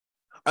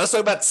 I was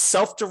talking about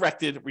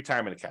self-directed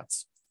retirement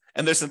accounts.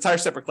 And there's an entire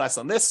separate class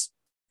on this.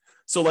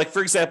 So like,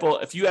 for example,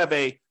 if you have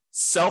a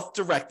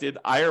self-directed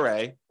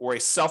IRA or a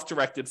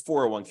self-directed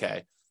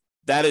 401k,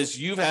 that is,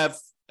 you have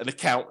an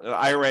account, an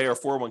IRA or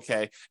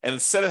 401k, and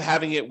instead of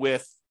having it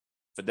with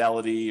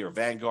Fidelity or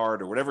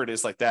Vanguard or whatever it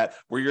is like that,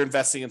 where you're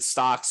investing in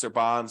stocks or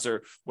bonds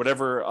or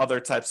whatever other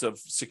types of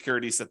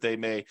securities that they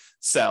may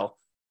sell,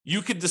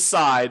 you could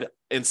decide,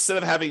 instead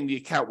of having the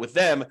account with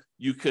them,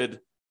 you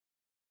could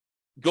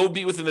go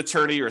be with an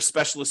attorney or a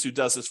specialist who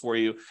does this for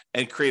you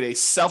and create a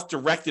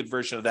self-directed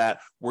version of that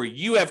where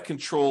you have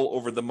control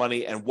over the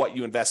money and what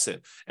you invest in.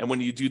 And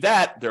when you do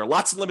that, there are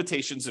lots of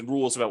limitations and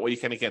rules about what you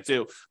can and can't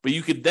do, but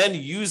you could then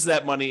use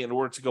that money in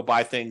order to go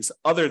buy things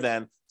other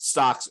than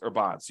stocks or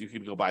bonds. You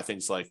could go buy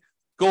things like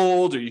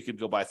gold, or you could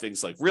go buy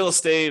things like real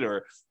estate,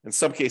 or in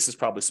some cases,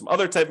 probably some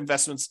other type of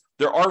investments.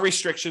 There are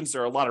restrictions.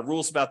 There are a lot of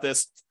rules about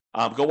this.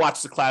 Go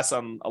watch the class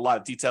on a lot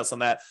of details on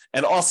that.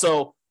 And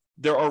also,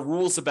 there are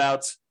rules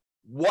about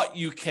what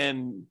you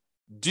can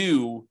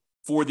do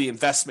for the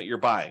investment you're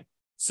buying.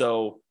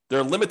 So there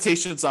are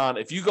limitations on,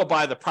 if you go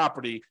buy the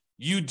property,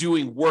 you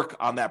doing work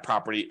on that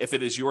property if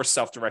it is your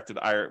self-directed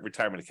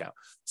retirement account.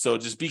 So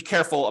just be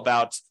careful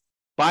about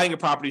buying a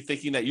property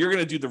thinking that you're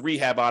going to do the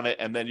rehab on it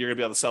and then you're going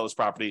to be able to sell this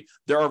property.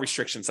 There are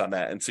restrictions on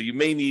that. And so you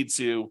may need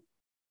to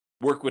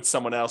work with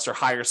someone else or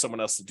hire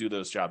someone else to do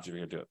those jobs if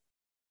you're going to do it.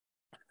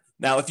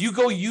 Now, if you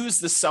go use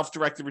this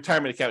self-directed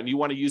retirement account and you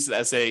want to use it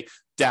as a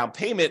down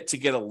payment to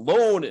get a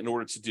loan in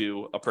order to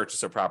do a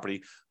purchase of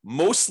property,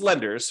 most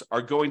lenders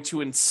are going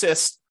to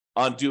insist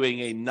on doing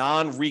a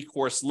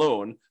non-recourse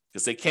loan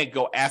because they can't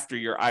go after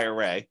your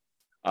IRA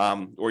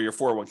or your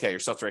 401k or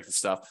self-directed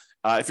stuff.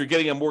 If you're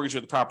getting a mortgage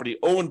with the property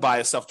owned by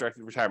a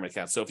self-directed retirement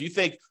account. So if you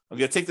think, I'm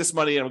going to take this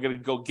money and I'm going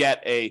to go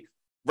get a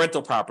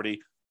rental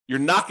property, you're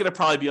not going to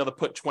probably be able to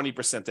put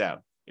 20% down.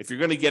 If you're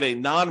going to get a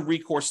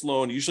non-recourse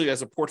loan, usually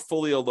as a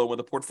portfolio loan with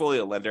a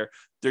portfolio lender,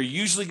 they're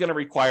usually going to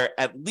require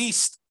at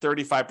least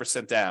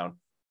 35% down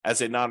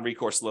as a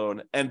non-recourse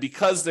loan. And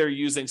because they're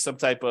using some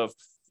type of,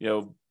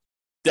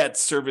 debt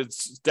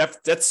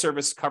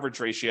service coverage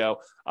ratio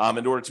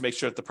in order to make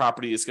sure that the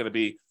property is going to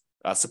be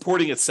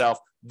supporting itself,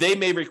 they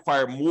may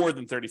require more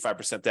than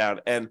 35% down.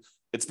 And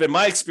it's been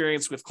my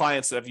experience with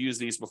clients that have used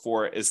these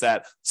before is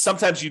that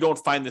sometimes you don't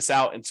find this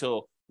out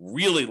until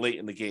really late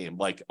in the game,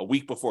 like a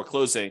week before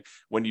closing,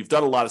 when you've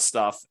done a lot of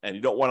stuff and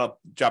you don't want to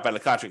drop out of the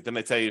contract. Then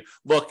they tell you,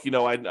 look,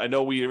 I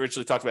know we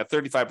originally talked about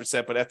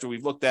 35%, but after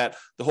we've looked at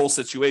the whole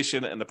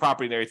situation and the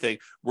property and everything,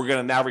 we're going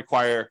to now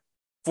require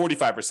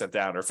 45%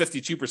 down or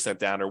 52%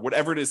 down or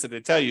whatever it is that they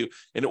tell you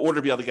in order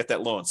to be able to get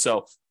that loan.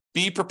 So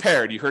be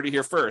prepared. You heard it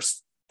here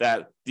first,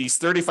 that these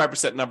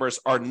 35% numbers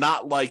are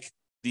not like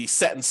the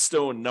set in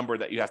stone number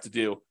that you have to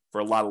do for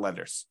a lot of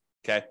lenders.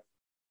 Okay.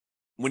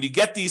 When you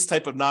get these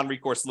type of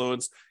non-recourse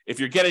loans, if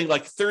you're getting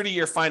like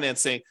 30-year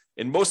financing,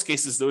 in most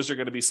cases, those are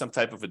going to be some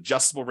type of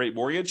adjustable rate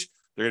mortgage.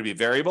 They're going to be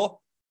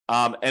variable.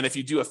 And if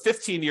you do a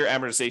 15-year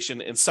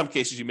amortization, in some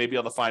cases, you may be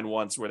able to find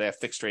ones where they have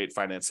fixed rate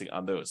financing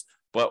on those.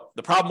 But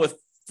the problem with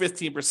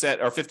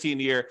 15% or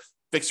 15-year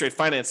fixed rate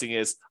financing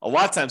is a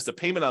lot of times the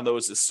payment on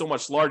those is so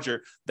much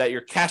larger that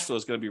your cash flow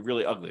is going to be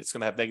really ugly. It's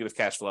going to have negative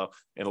cash flow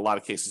in a lot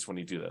of cases when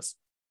you do this.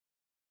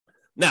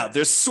 Now,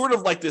 there's sort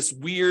of like this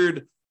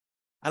weird,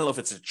 I don't know if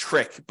it's a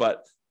trick,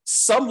 but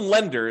some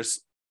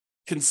lenders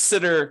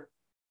consider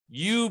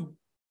you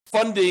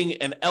funding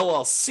an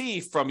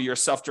LLC from your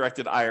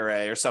self-directed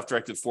IRA or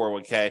self-directed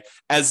 401k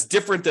as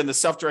different than the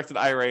self-directed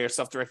IRA or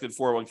self-directed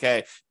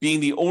 401k being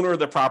the owner of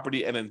the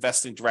property and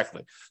investing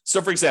directly.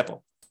 So, for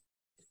example,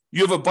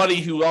 you have a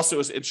buddy who also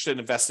is interested in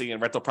investing in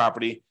rental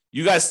property.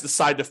 You guys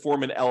decide to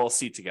form an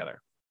LLC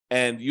together.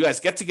 And you guys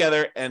get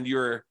together and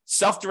your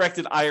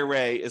self-directed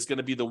IRA is going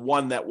to be the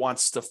one that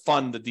wants to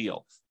fund the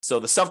deal. So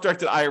the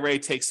self-directed IRA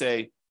takes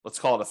let's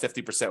call it a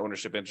 50%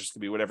 ownership interest,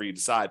 could be whatever you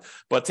decide,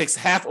 but it takes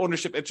half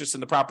ownership interest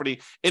in the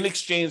property in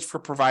exchange for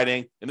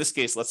providing, in this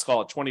case, let's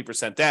call it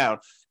 20% down.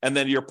 And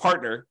then your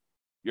partner,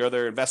 your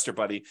other investor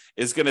buddy,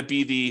 is going to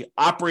be the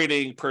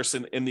operating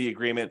person in the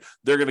agreement.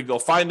 They're going to go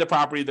find the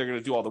property. They're going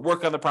to do all the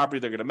work on the property.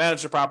 They're going to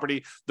manage the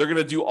property. They're going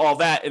to do all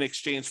that in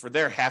exchange for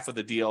their half of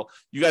the deal.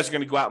 You guys are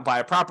going to go out and buy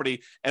a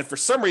property. And for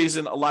some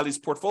reason, a lot of these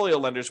portfolio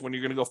lenders, when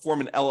you're going to go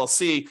form an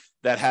LLC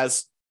that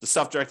has the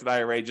self-directed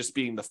IRA just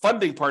being the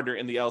funding partner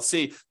in the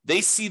LLC,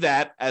 they see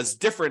that as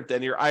different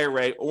than your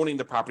IRA owning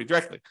the property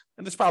directly.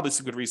 And there's probably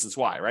some good reasons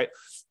why, right?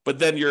 But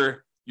then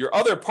your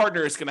other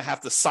partner is going to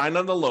have to sign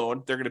on the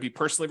loan. They're going to be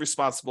personally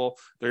responsible.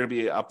 They're going to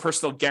be a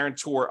personal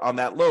guarantor on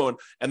that loan.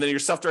 And then your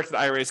self-directed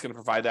IRA is going to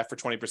provide that for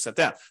 20%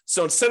 down.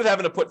 So instead of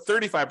having to put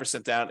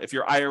 35% down, if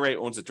your IRA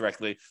owns it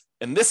directly,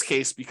 in this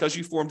case, because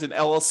you formed an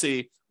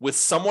LLC with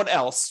someone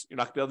else, you're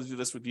not going to be able to do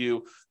this with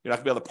you. You're not going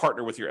to be able to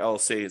partner with your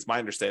LLC, is my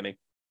understanding.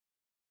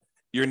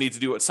 You need to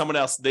do it with someone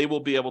else. They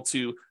will be able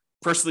to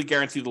personally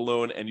guarantee the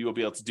loan, and you will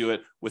be able to do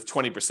it with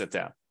 20%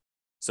 down.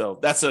 So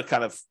that's a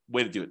kind of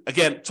way to do it.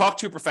 Again, talk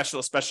to a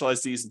professional,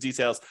 specialize these in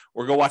details,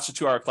 or go watch the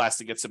 2-hour class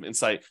to get some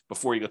insight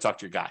before you go talk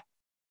to your guy.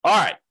 All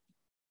right.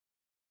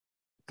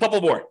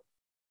 Couple more.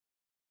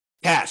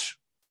 Cash.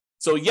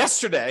 So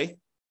yesterday,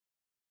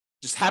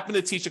 just happened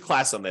to teach a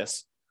class on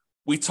this.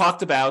 We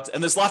talked about,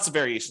 and there's lots of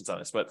variations on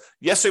this, but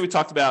yesterday we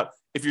talked about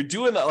if you're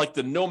doing like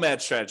the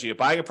nomad strategy of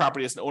buying a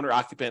property as an owner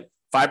occupant,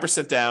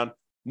 5% down,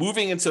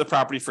 moving into the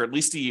property for at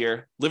least a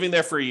year, living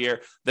there for a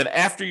year, then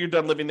after you're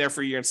done living there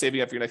for a year and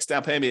saving up your next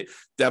down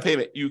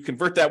payment, you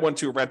convert that one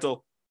to a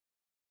rental.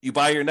 You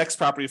buy your next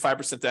property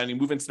 5% down, you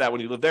move into that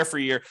one, you live there for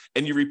a year,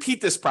 and you repeat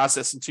this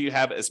process until you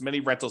have as many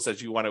rentals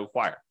as you want to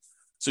acquire.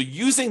 So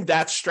using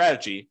that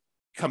strategy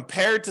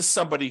compared to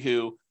somebody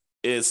who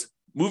is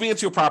moving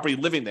into a property,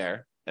 living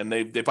there, and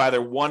they buy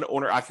their one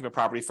owner-occupant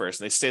property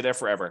first, and they stay there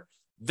forever.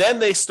 Then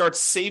they start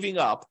saving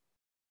up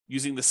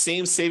using the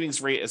same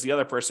savings rate as the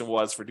other person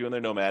was for doing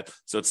their nomad.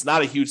 So it's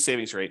not a huge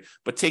savings rate,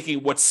 but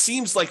taking what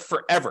seems like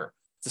forever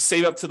to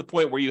save up to the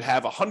point where you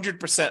have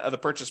 100% of the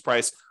purchase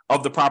price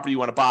of the property you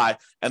want to buy,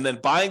 and then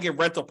buying a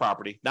rental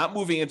property, not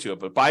moving into it,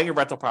 but buying a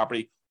rental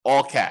property,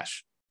 all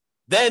cash.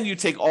 Then you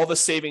take all the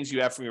savings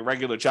you have from your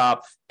regular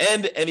job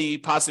and any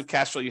positive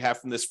cash flow you have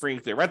from this free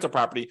and clear rental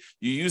property.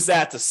 You use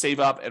that to save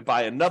up and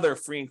buy another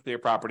free and clear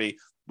property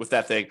with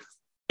that thing.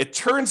 It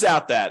turns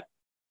out that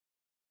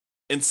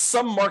in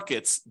some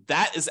markets,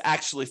 that is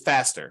actually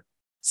faster,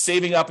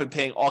 saving up and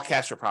paying all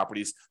cash for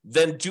properties,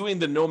 than doing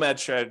the nomad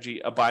strategy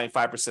of buying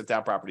 5%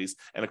 down properties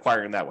and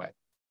acquiring that way.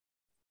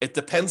 It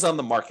depends on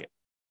the market.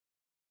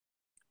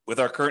 With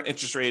our current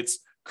interest rates,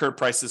 current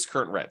prices,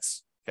 current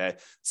rents. Okay,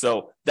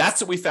 so that's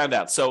what we found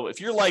out. So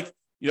if you're like,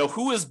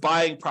 who is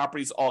buying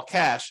properties all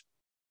cash?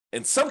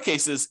 In some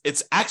cases,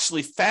 it's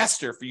actually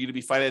faster for you to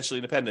be financially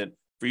independent,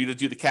 for you to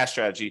do the cash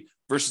strategy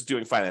versus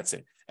doing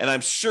financing. And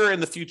I'm sure in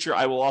the future,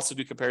 I will also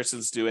do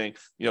comparisons doing,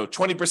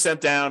 20%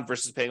 down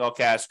versus paying all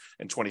cash,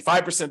 and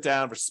 25%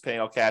 down versus paying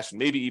all cash, and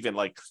maybe even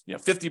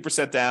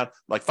 50% down,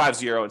 like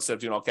 5-0 instead of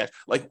doing all cash.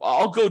 Like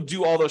I'll go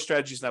do all those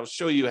strategies and I will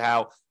show you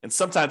how, and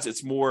sometimes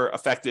it's more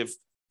effective,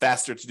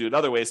 faster to do it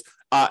other ways.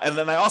 And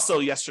then I also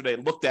yesterday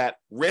looked at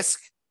risk,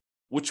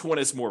 which one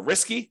is more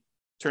risky.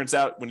 Turns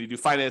out when you do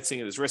financing,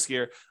 it is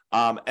riskier.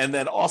 And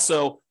then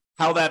also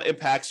how that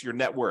impacts your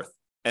net worth.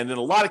 And in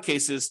a lot of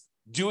cases,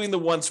 doing the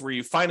ones where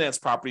you finance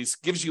properties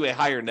gives you a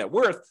higher net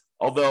worth,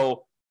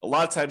 although a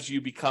lot of times you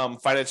become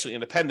financially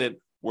independent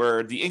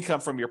where the income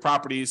from your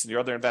properties and your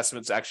other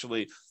investments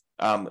actually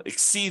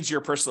exceeds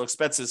your personal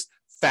expenses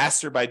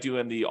faster by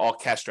doing the all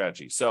cash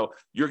strategy. So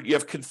you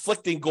have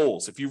conflicting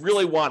goals. If you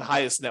really want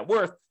highest net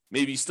worth,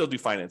 maybe you still do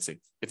financing.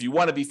 If you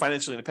want to be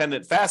financially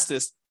independent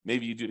fastest,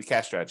 maybe you do the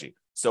cash strategy.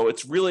 So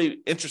it's really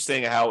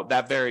interesting how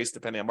that varies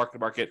depending on market to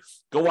market.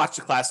 Go watch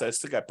the class. I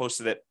think I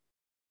posted it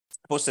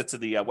to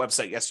the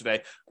website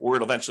yesterday, or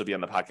it'll eventually be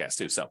on the podcast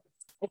too. So,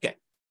 okay.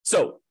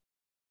 So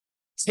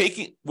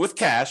taking with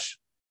cash,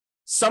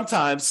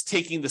 sometimes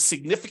taking the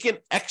significant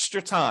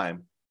extra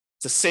time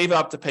to save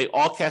up to pay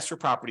all cash for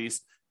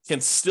properties can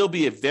still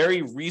be a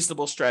very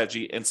reasonable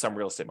strategy in some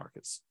real estate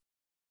markets.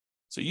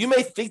 So you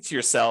may think to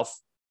yourself,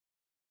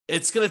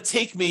 it's going to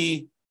take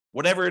me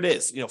whatever it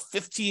is,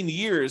 15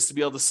 years to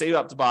be able to save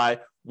up to buy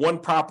one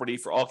property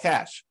for all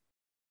cash.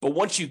 But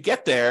once you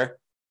get there,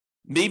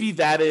 maybe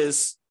that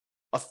is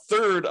a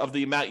third of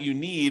the amount you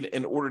need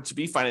in order to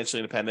be financially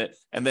independent.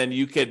 And then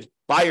you could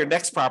buy your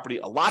next property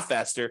a lot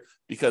faster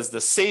because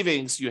the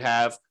savings you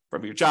have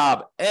from your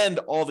job and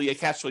all the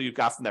cash flow you've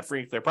got from that free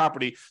and clear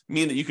property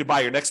mean that you could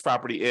buy your next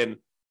property in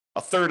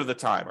a third of the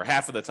time or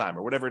half of the time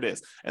or whatever it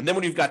is. And then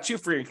when you've got two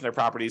free and clear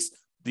properties,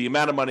 the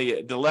amount of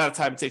money, the amount of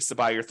time it takes to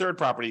buy your third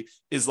property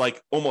is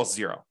like almost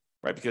zero,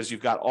 right? Because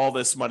you've got all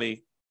this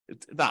money,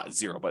 not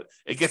zero, but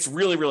it gets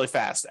really, really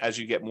fast as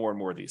you get more and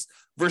more of these.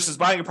 Versus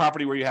buying a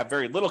property where you have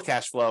very little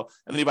cash flow,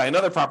 and then you buy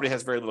another property that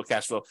has very little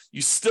cash flow.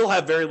 You still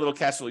have very little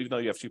cash flow, even though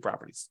you have two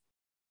properties.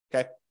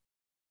 Okay.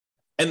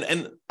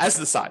 And as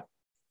an aside,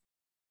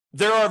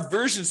 there are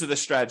versions of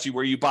this strategy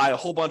where you buy a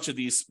whole bunch of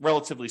these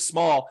relatively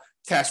small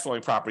cash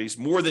flowing properties,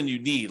 more than you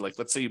need. Like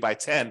let's say you buy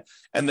 10,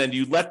 and then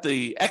you let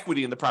the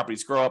equity in the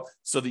properties grow up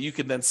so that you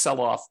can then sell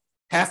off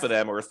half of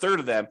them or a third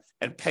of them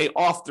and pay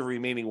off the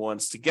remaining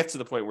ones to get to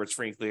the point where it's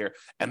free and clear.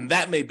 And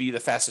that may be the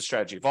fastest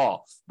strategy of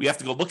all. We have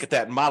to go look at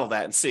that and model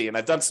that and see. And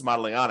I've done some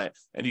modeling on it,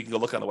 and you can go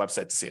look on the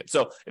website to see it.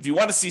 So if you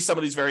want to see some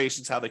of these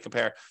variations, how they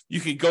compare, you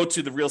can go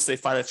to the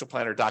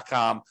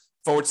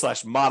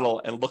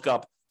realestatefinancialplanner.com/model and look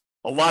up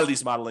a lot of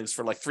these modelings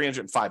for like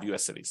 305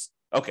 US cities.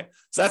 Okay,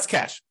 so that's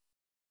cash.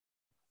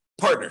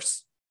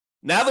 Partners.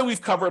 Now that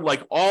we've covered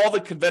like all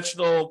the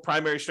conventional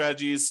primary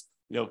strategies,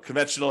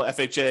 conventional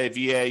FHA,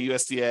 VA,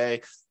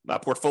 USDA,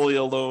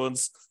 portfolio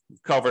loans,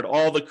 we've covered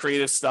all the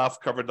creative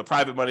stuff, covered the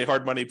private money,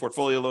 hard money,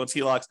 portfolio loans,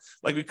 HELOCs,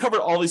 like we covered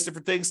all these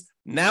different things.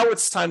 Now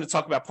it's time to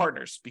talk about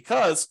partners,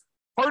 because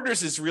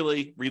partners is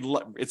really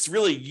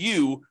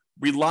you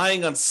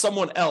relying on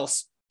someone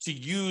else to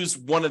use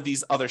one of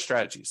these other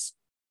strategies.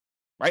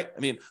 Right? I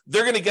mean,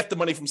 they're going to get the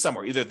money from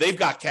somewhere. Either they've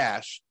got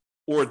cash,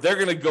 or they're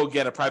going to go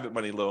get a private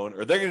money loan,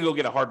 or they're going to go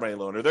get a hard money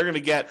loan, or they're going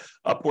to get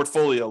a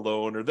portfolio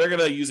loan, or they're going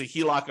to use a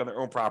HELOC on their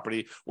own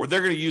property, or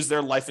they're going to use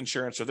their life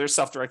insurance or their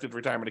self-directed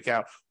retirement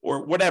account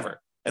or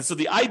whatever. And so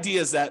the idea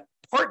is that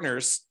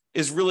partners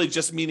is really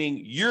just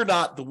meaning you're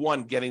not the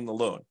one getting the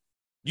loan.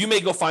 You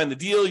may go find the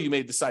deal. You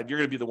may decide you're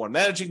going to be the one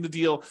managing the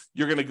deal.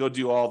 You're going to go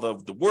do all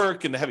the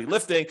work and the heavy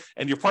lifting,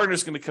 and your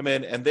partner's going to come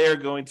in and they're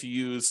going to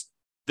use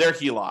their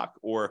HELOC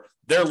or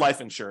their life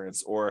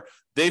insurance, or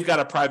they've got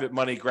a private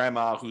money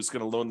grandma who's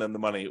going to loan them the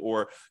money,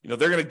 or they're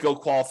going to go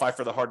qualify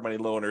for the hard money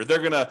loan, or they're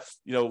going to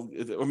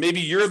or maybe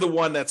you're the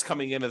one that's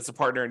coming in as a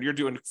partner and you're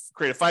doing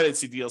creative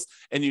financing deals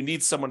and you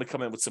need someone to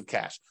come in with some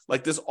cash.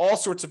 Like, there's all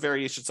sorts of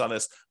variations on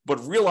this,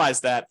 but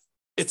realize that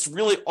it's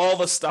really all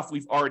the stuff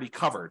we've already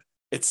covered.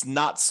 It's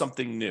not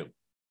something new.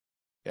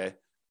 Okay.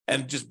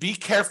 And just be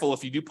careful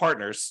if you do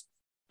partners.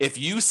 If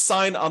you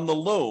sign on the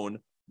loan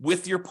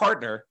with your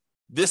partner,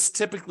 this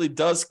typically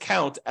does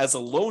count as a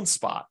loan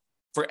spot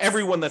for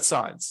everyone that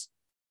signs.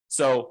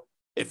 So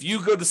if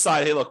you go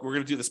decide, hey, look, we're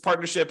going to do this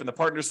partnership, and the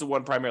partner's the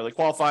one primarily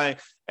qualifying,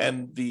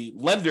 and the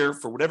lender,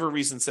 for whatever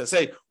reason, says,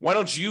 hey, why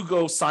don't you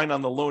go sign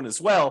on the loan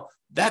as well?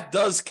 That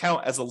does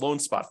count as a loan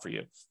spot for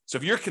you. So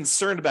if you're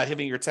concerned about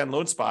hitting your 10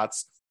 loan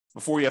spots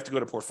before you have to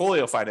go to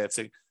portfolio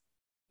financing,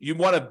 you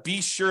want to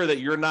be sure that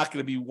you're not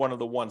going to be one of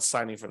the ones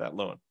signing for that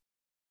loan.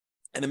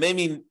 And it may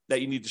mean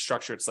that you need to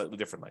structure it slightly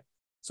differently.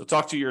 So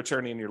talk to your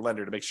attorney and your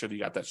lender to make sure that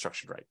you got that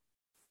structured right.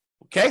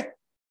 Okay?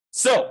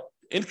 So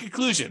in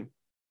conclusion,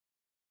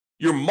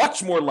 you're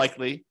much more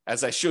likely,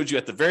 as I showed you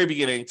at the very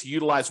beginning, to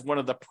utilize one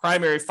of the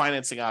primary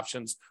financing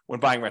options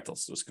when buying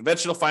rentals. So it's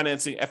conventional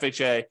financing,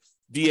 FHA,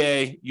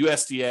 VA,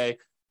 USDA,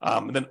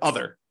 and then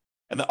other.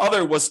 And the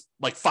other was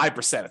like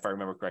 5%, if I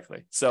remember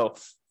correctly. So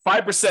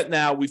 5%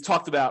 now, we've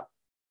talked about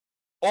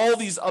all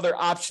these other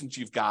options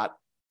you've got,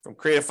 from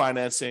creative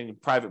financing,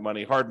 private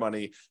money, hard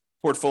money,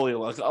 portfolio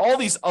loans, all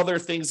these other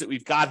things that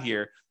we've got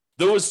here,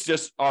 those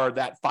just are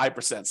that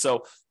 5%.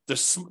 So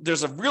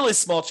there's a really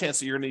small chance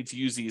that you're going to need to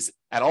use these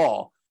at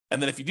all. And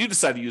then if you do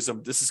decide to use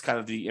them, this is kind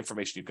of the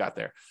information you've got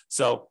there.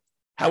 So,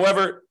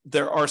 however,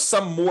 there are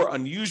some more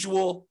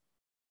unusual,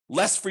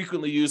 less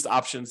frequently used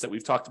options that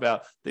we've talked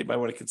about that you might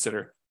want to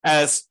consider,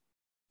 as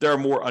there are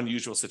more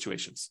unusual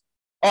situations.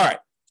 All right,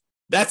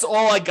 that's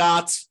all I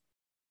got.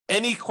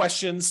 Any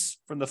questions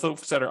from the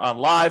folks that are on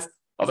live?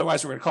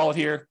 Otherwise, we're going to call it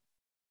here.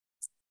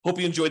 Hope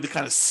you enjoyed the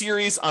kind of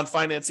series on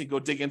financing. Go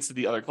dig into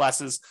the other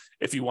classes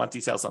if you want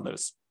details on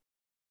those.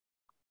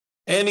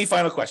 Any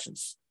final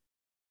questions?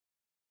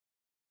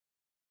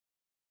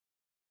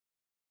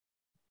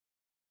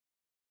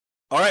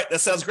 All right, that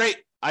sounds great.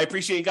 I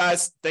appreciate you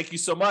guys. Thank you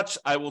so much.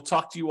 I will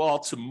talk to you all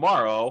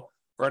tomorrow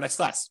for our next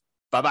class.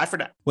 Bye-bye for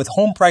now. With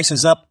home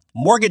prices up,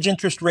 mortgage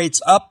interest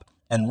rates up,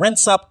 and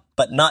rents up,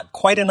 but not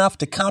quite enough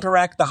to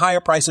counteract the higher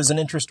prices and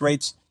interest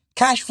rates,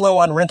 cash flow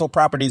on rental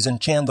properties in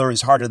Chandler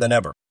is harder than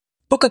ever.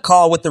 Book a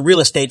call with the Real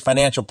Estate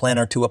Financial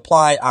Planner to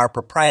apply our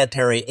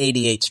proprietary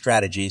 88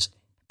 strategies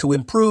to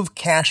improve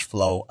cash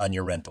flow on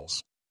your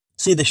rentals.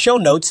 See the show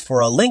notes for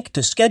a link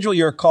to schedule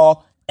your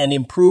call and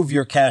improve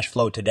your cash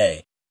flow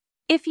today.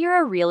 If you're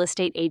a real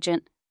estate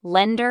agent,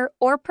 lender,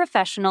 or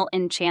professional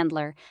in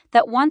Chandler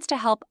that wants to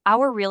help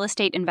our real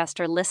estate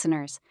investor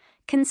listeners,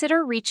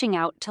 consider reaching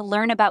out to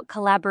learn about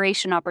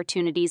collaboration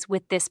opportunities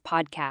with this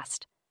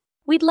podcast.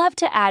 We'd love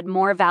to add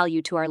more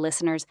value to our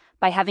listeners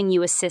by having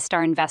you assist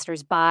our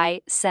investors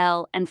buy,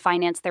 sell, and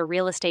finance their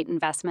real estate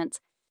investments.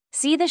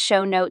 See the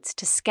show notes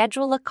to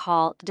schedule a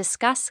call to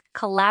discuss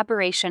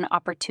collaboration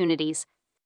opportunities.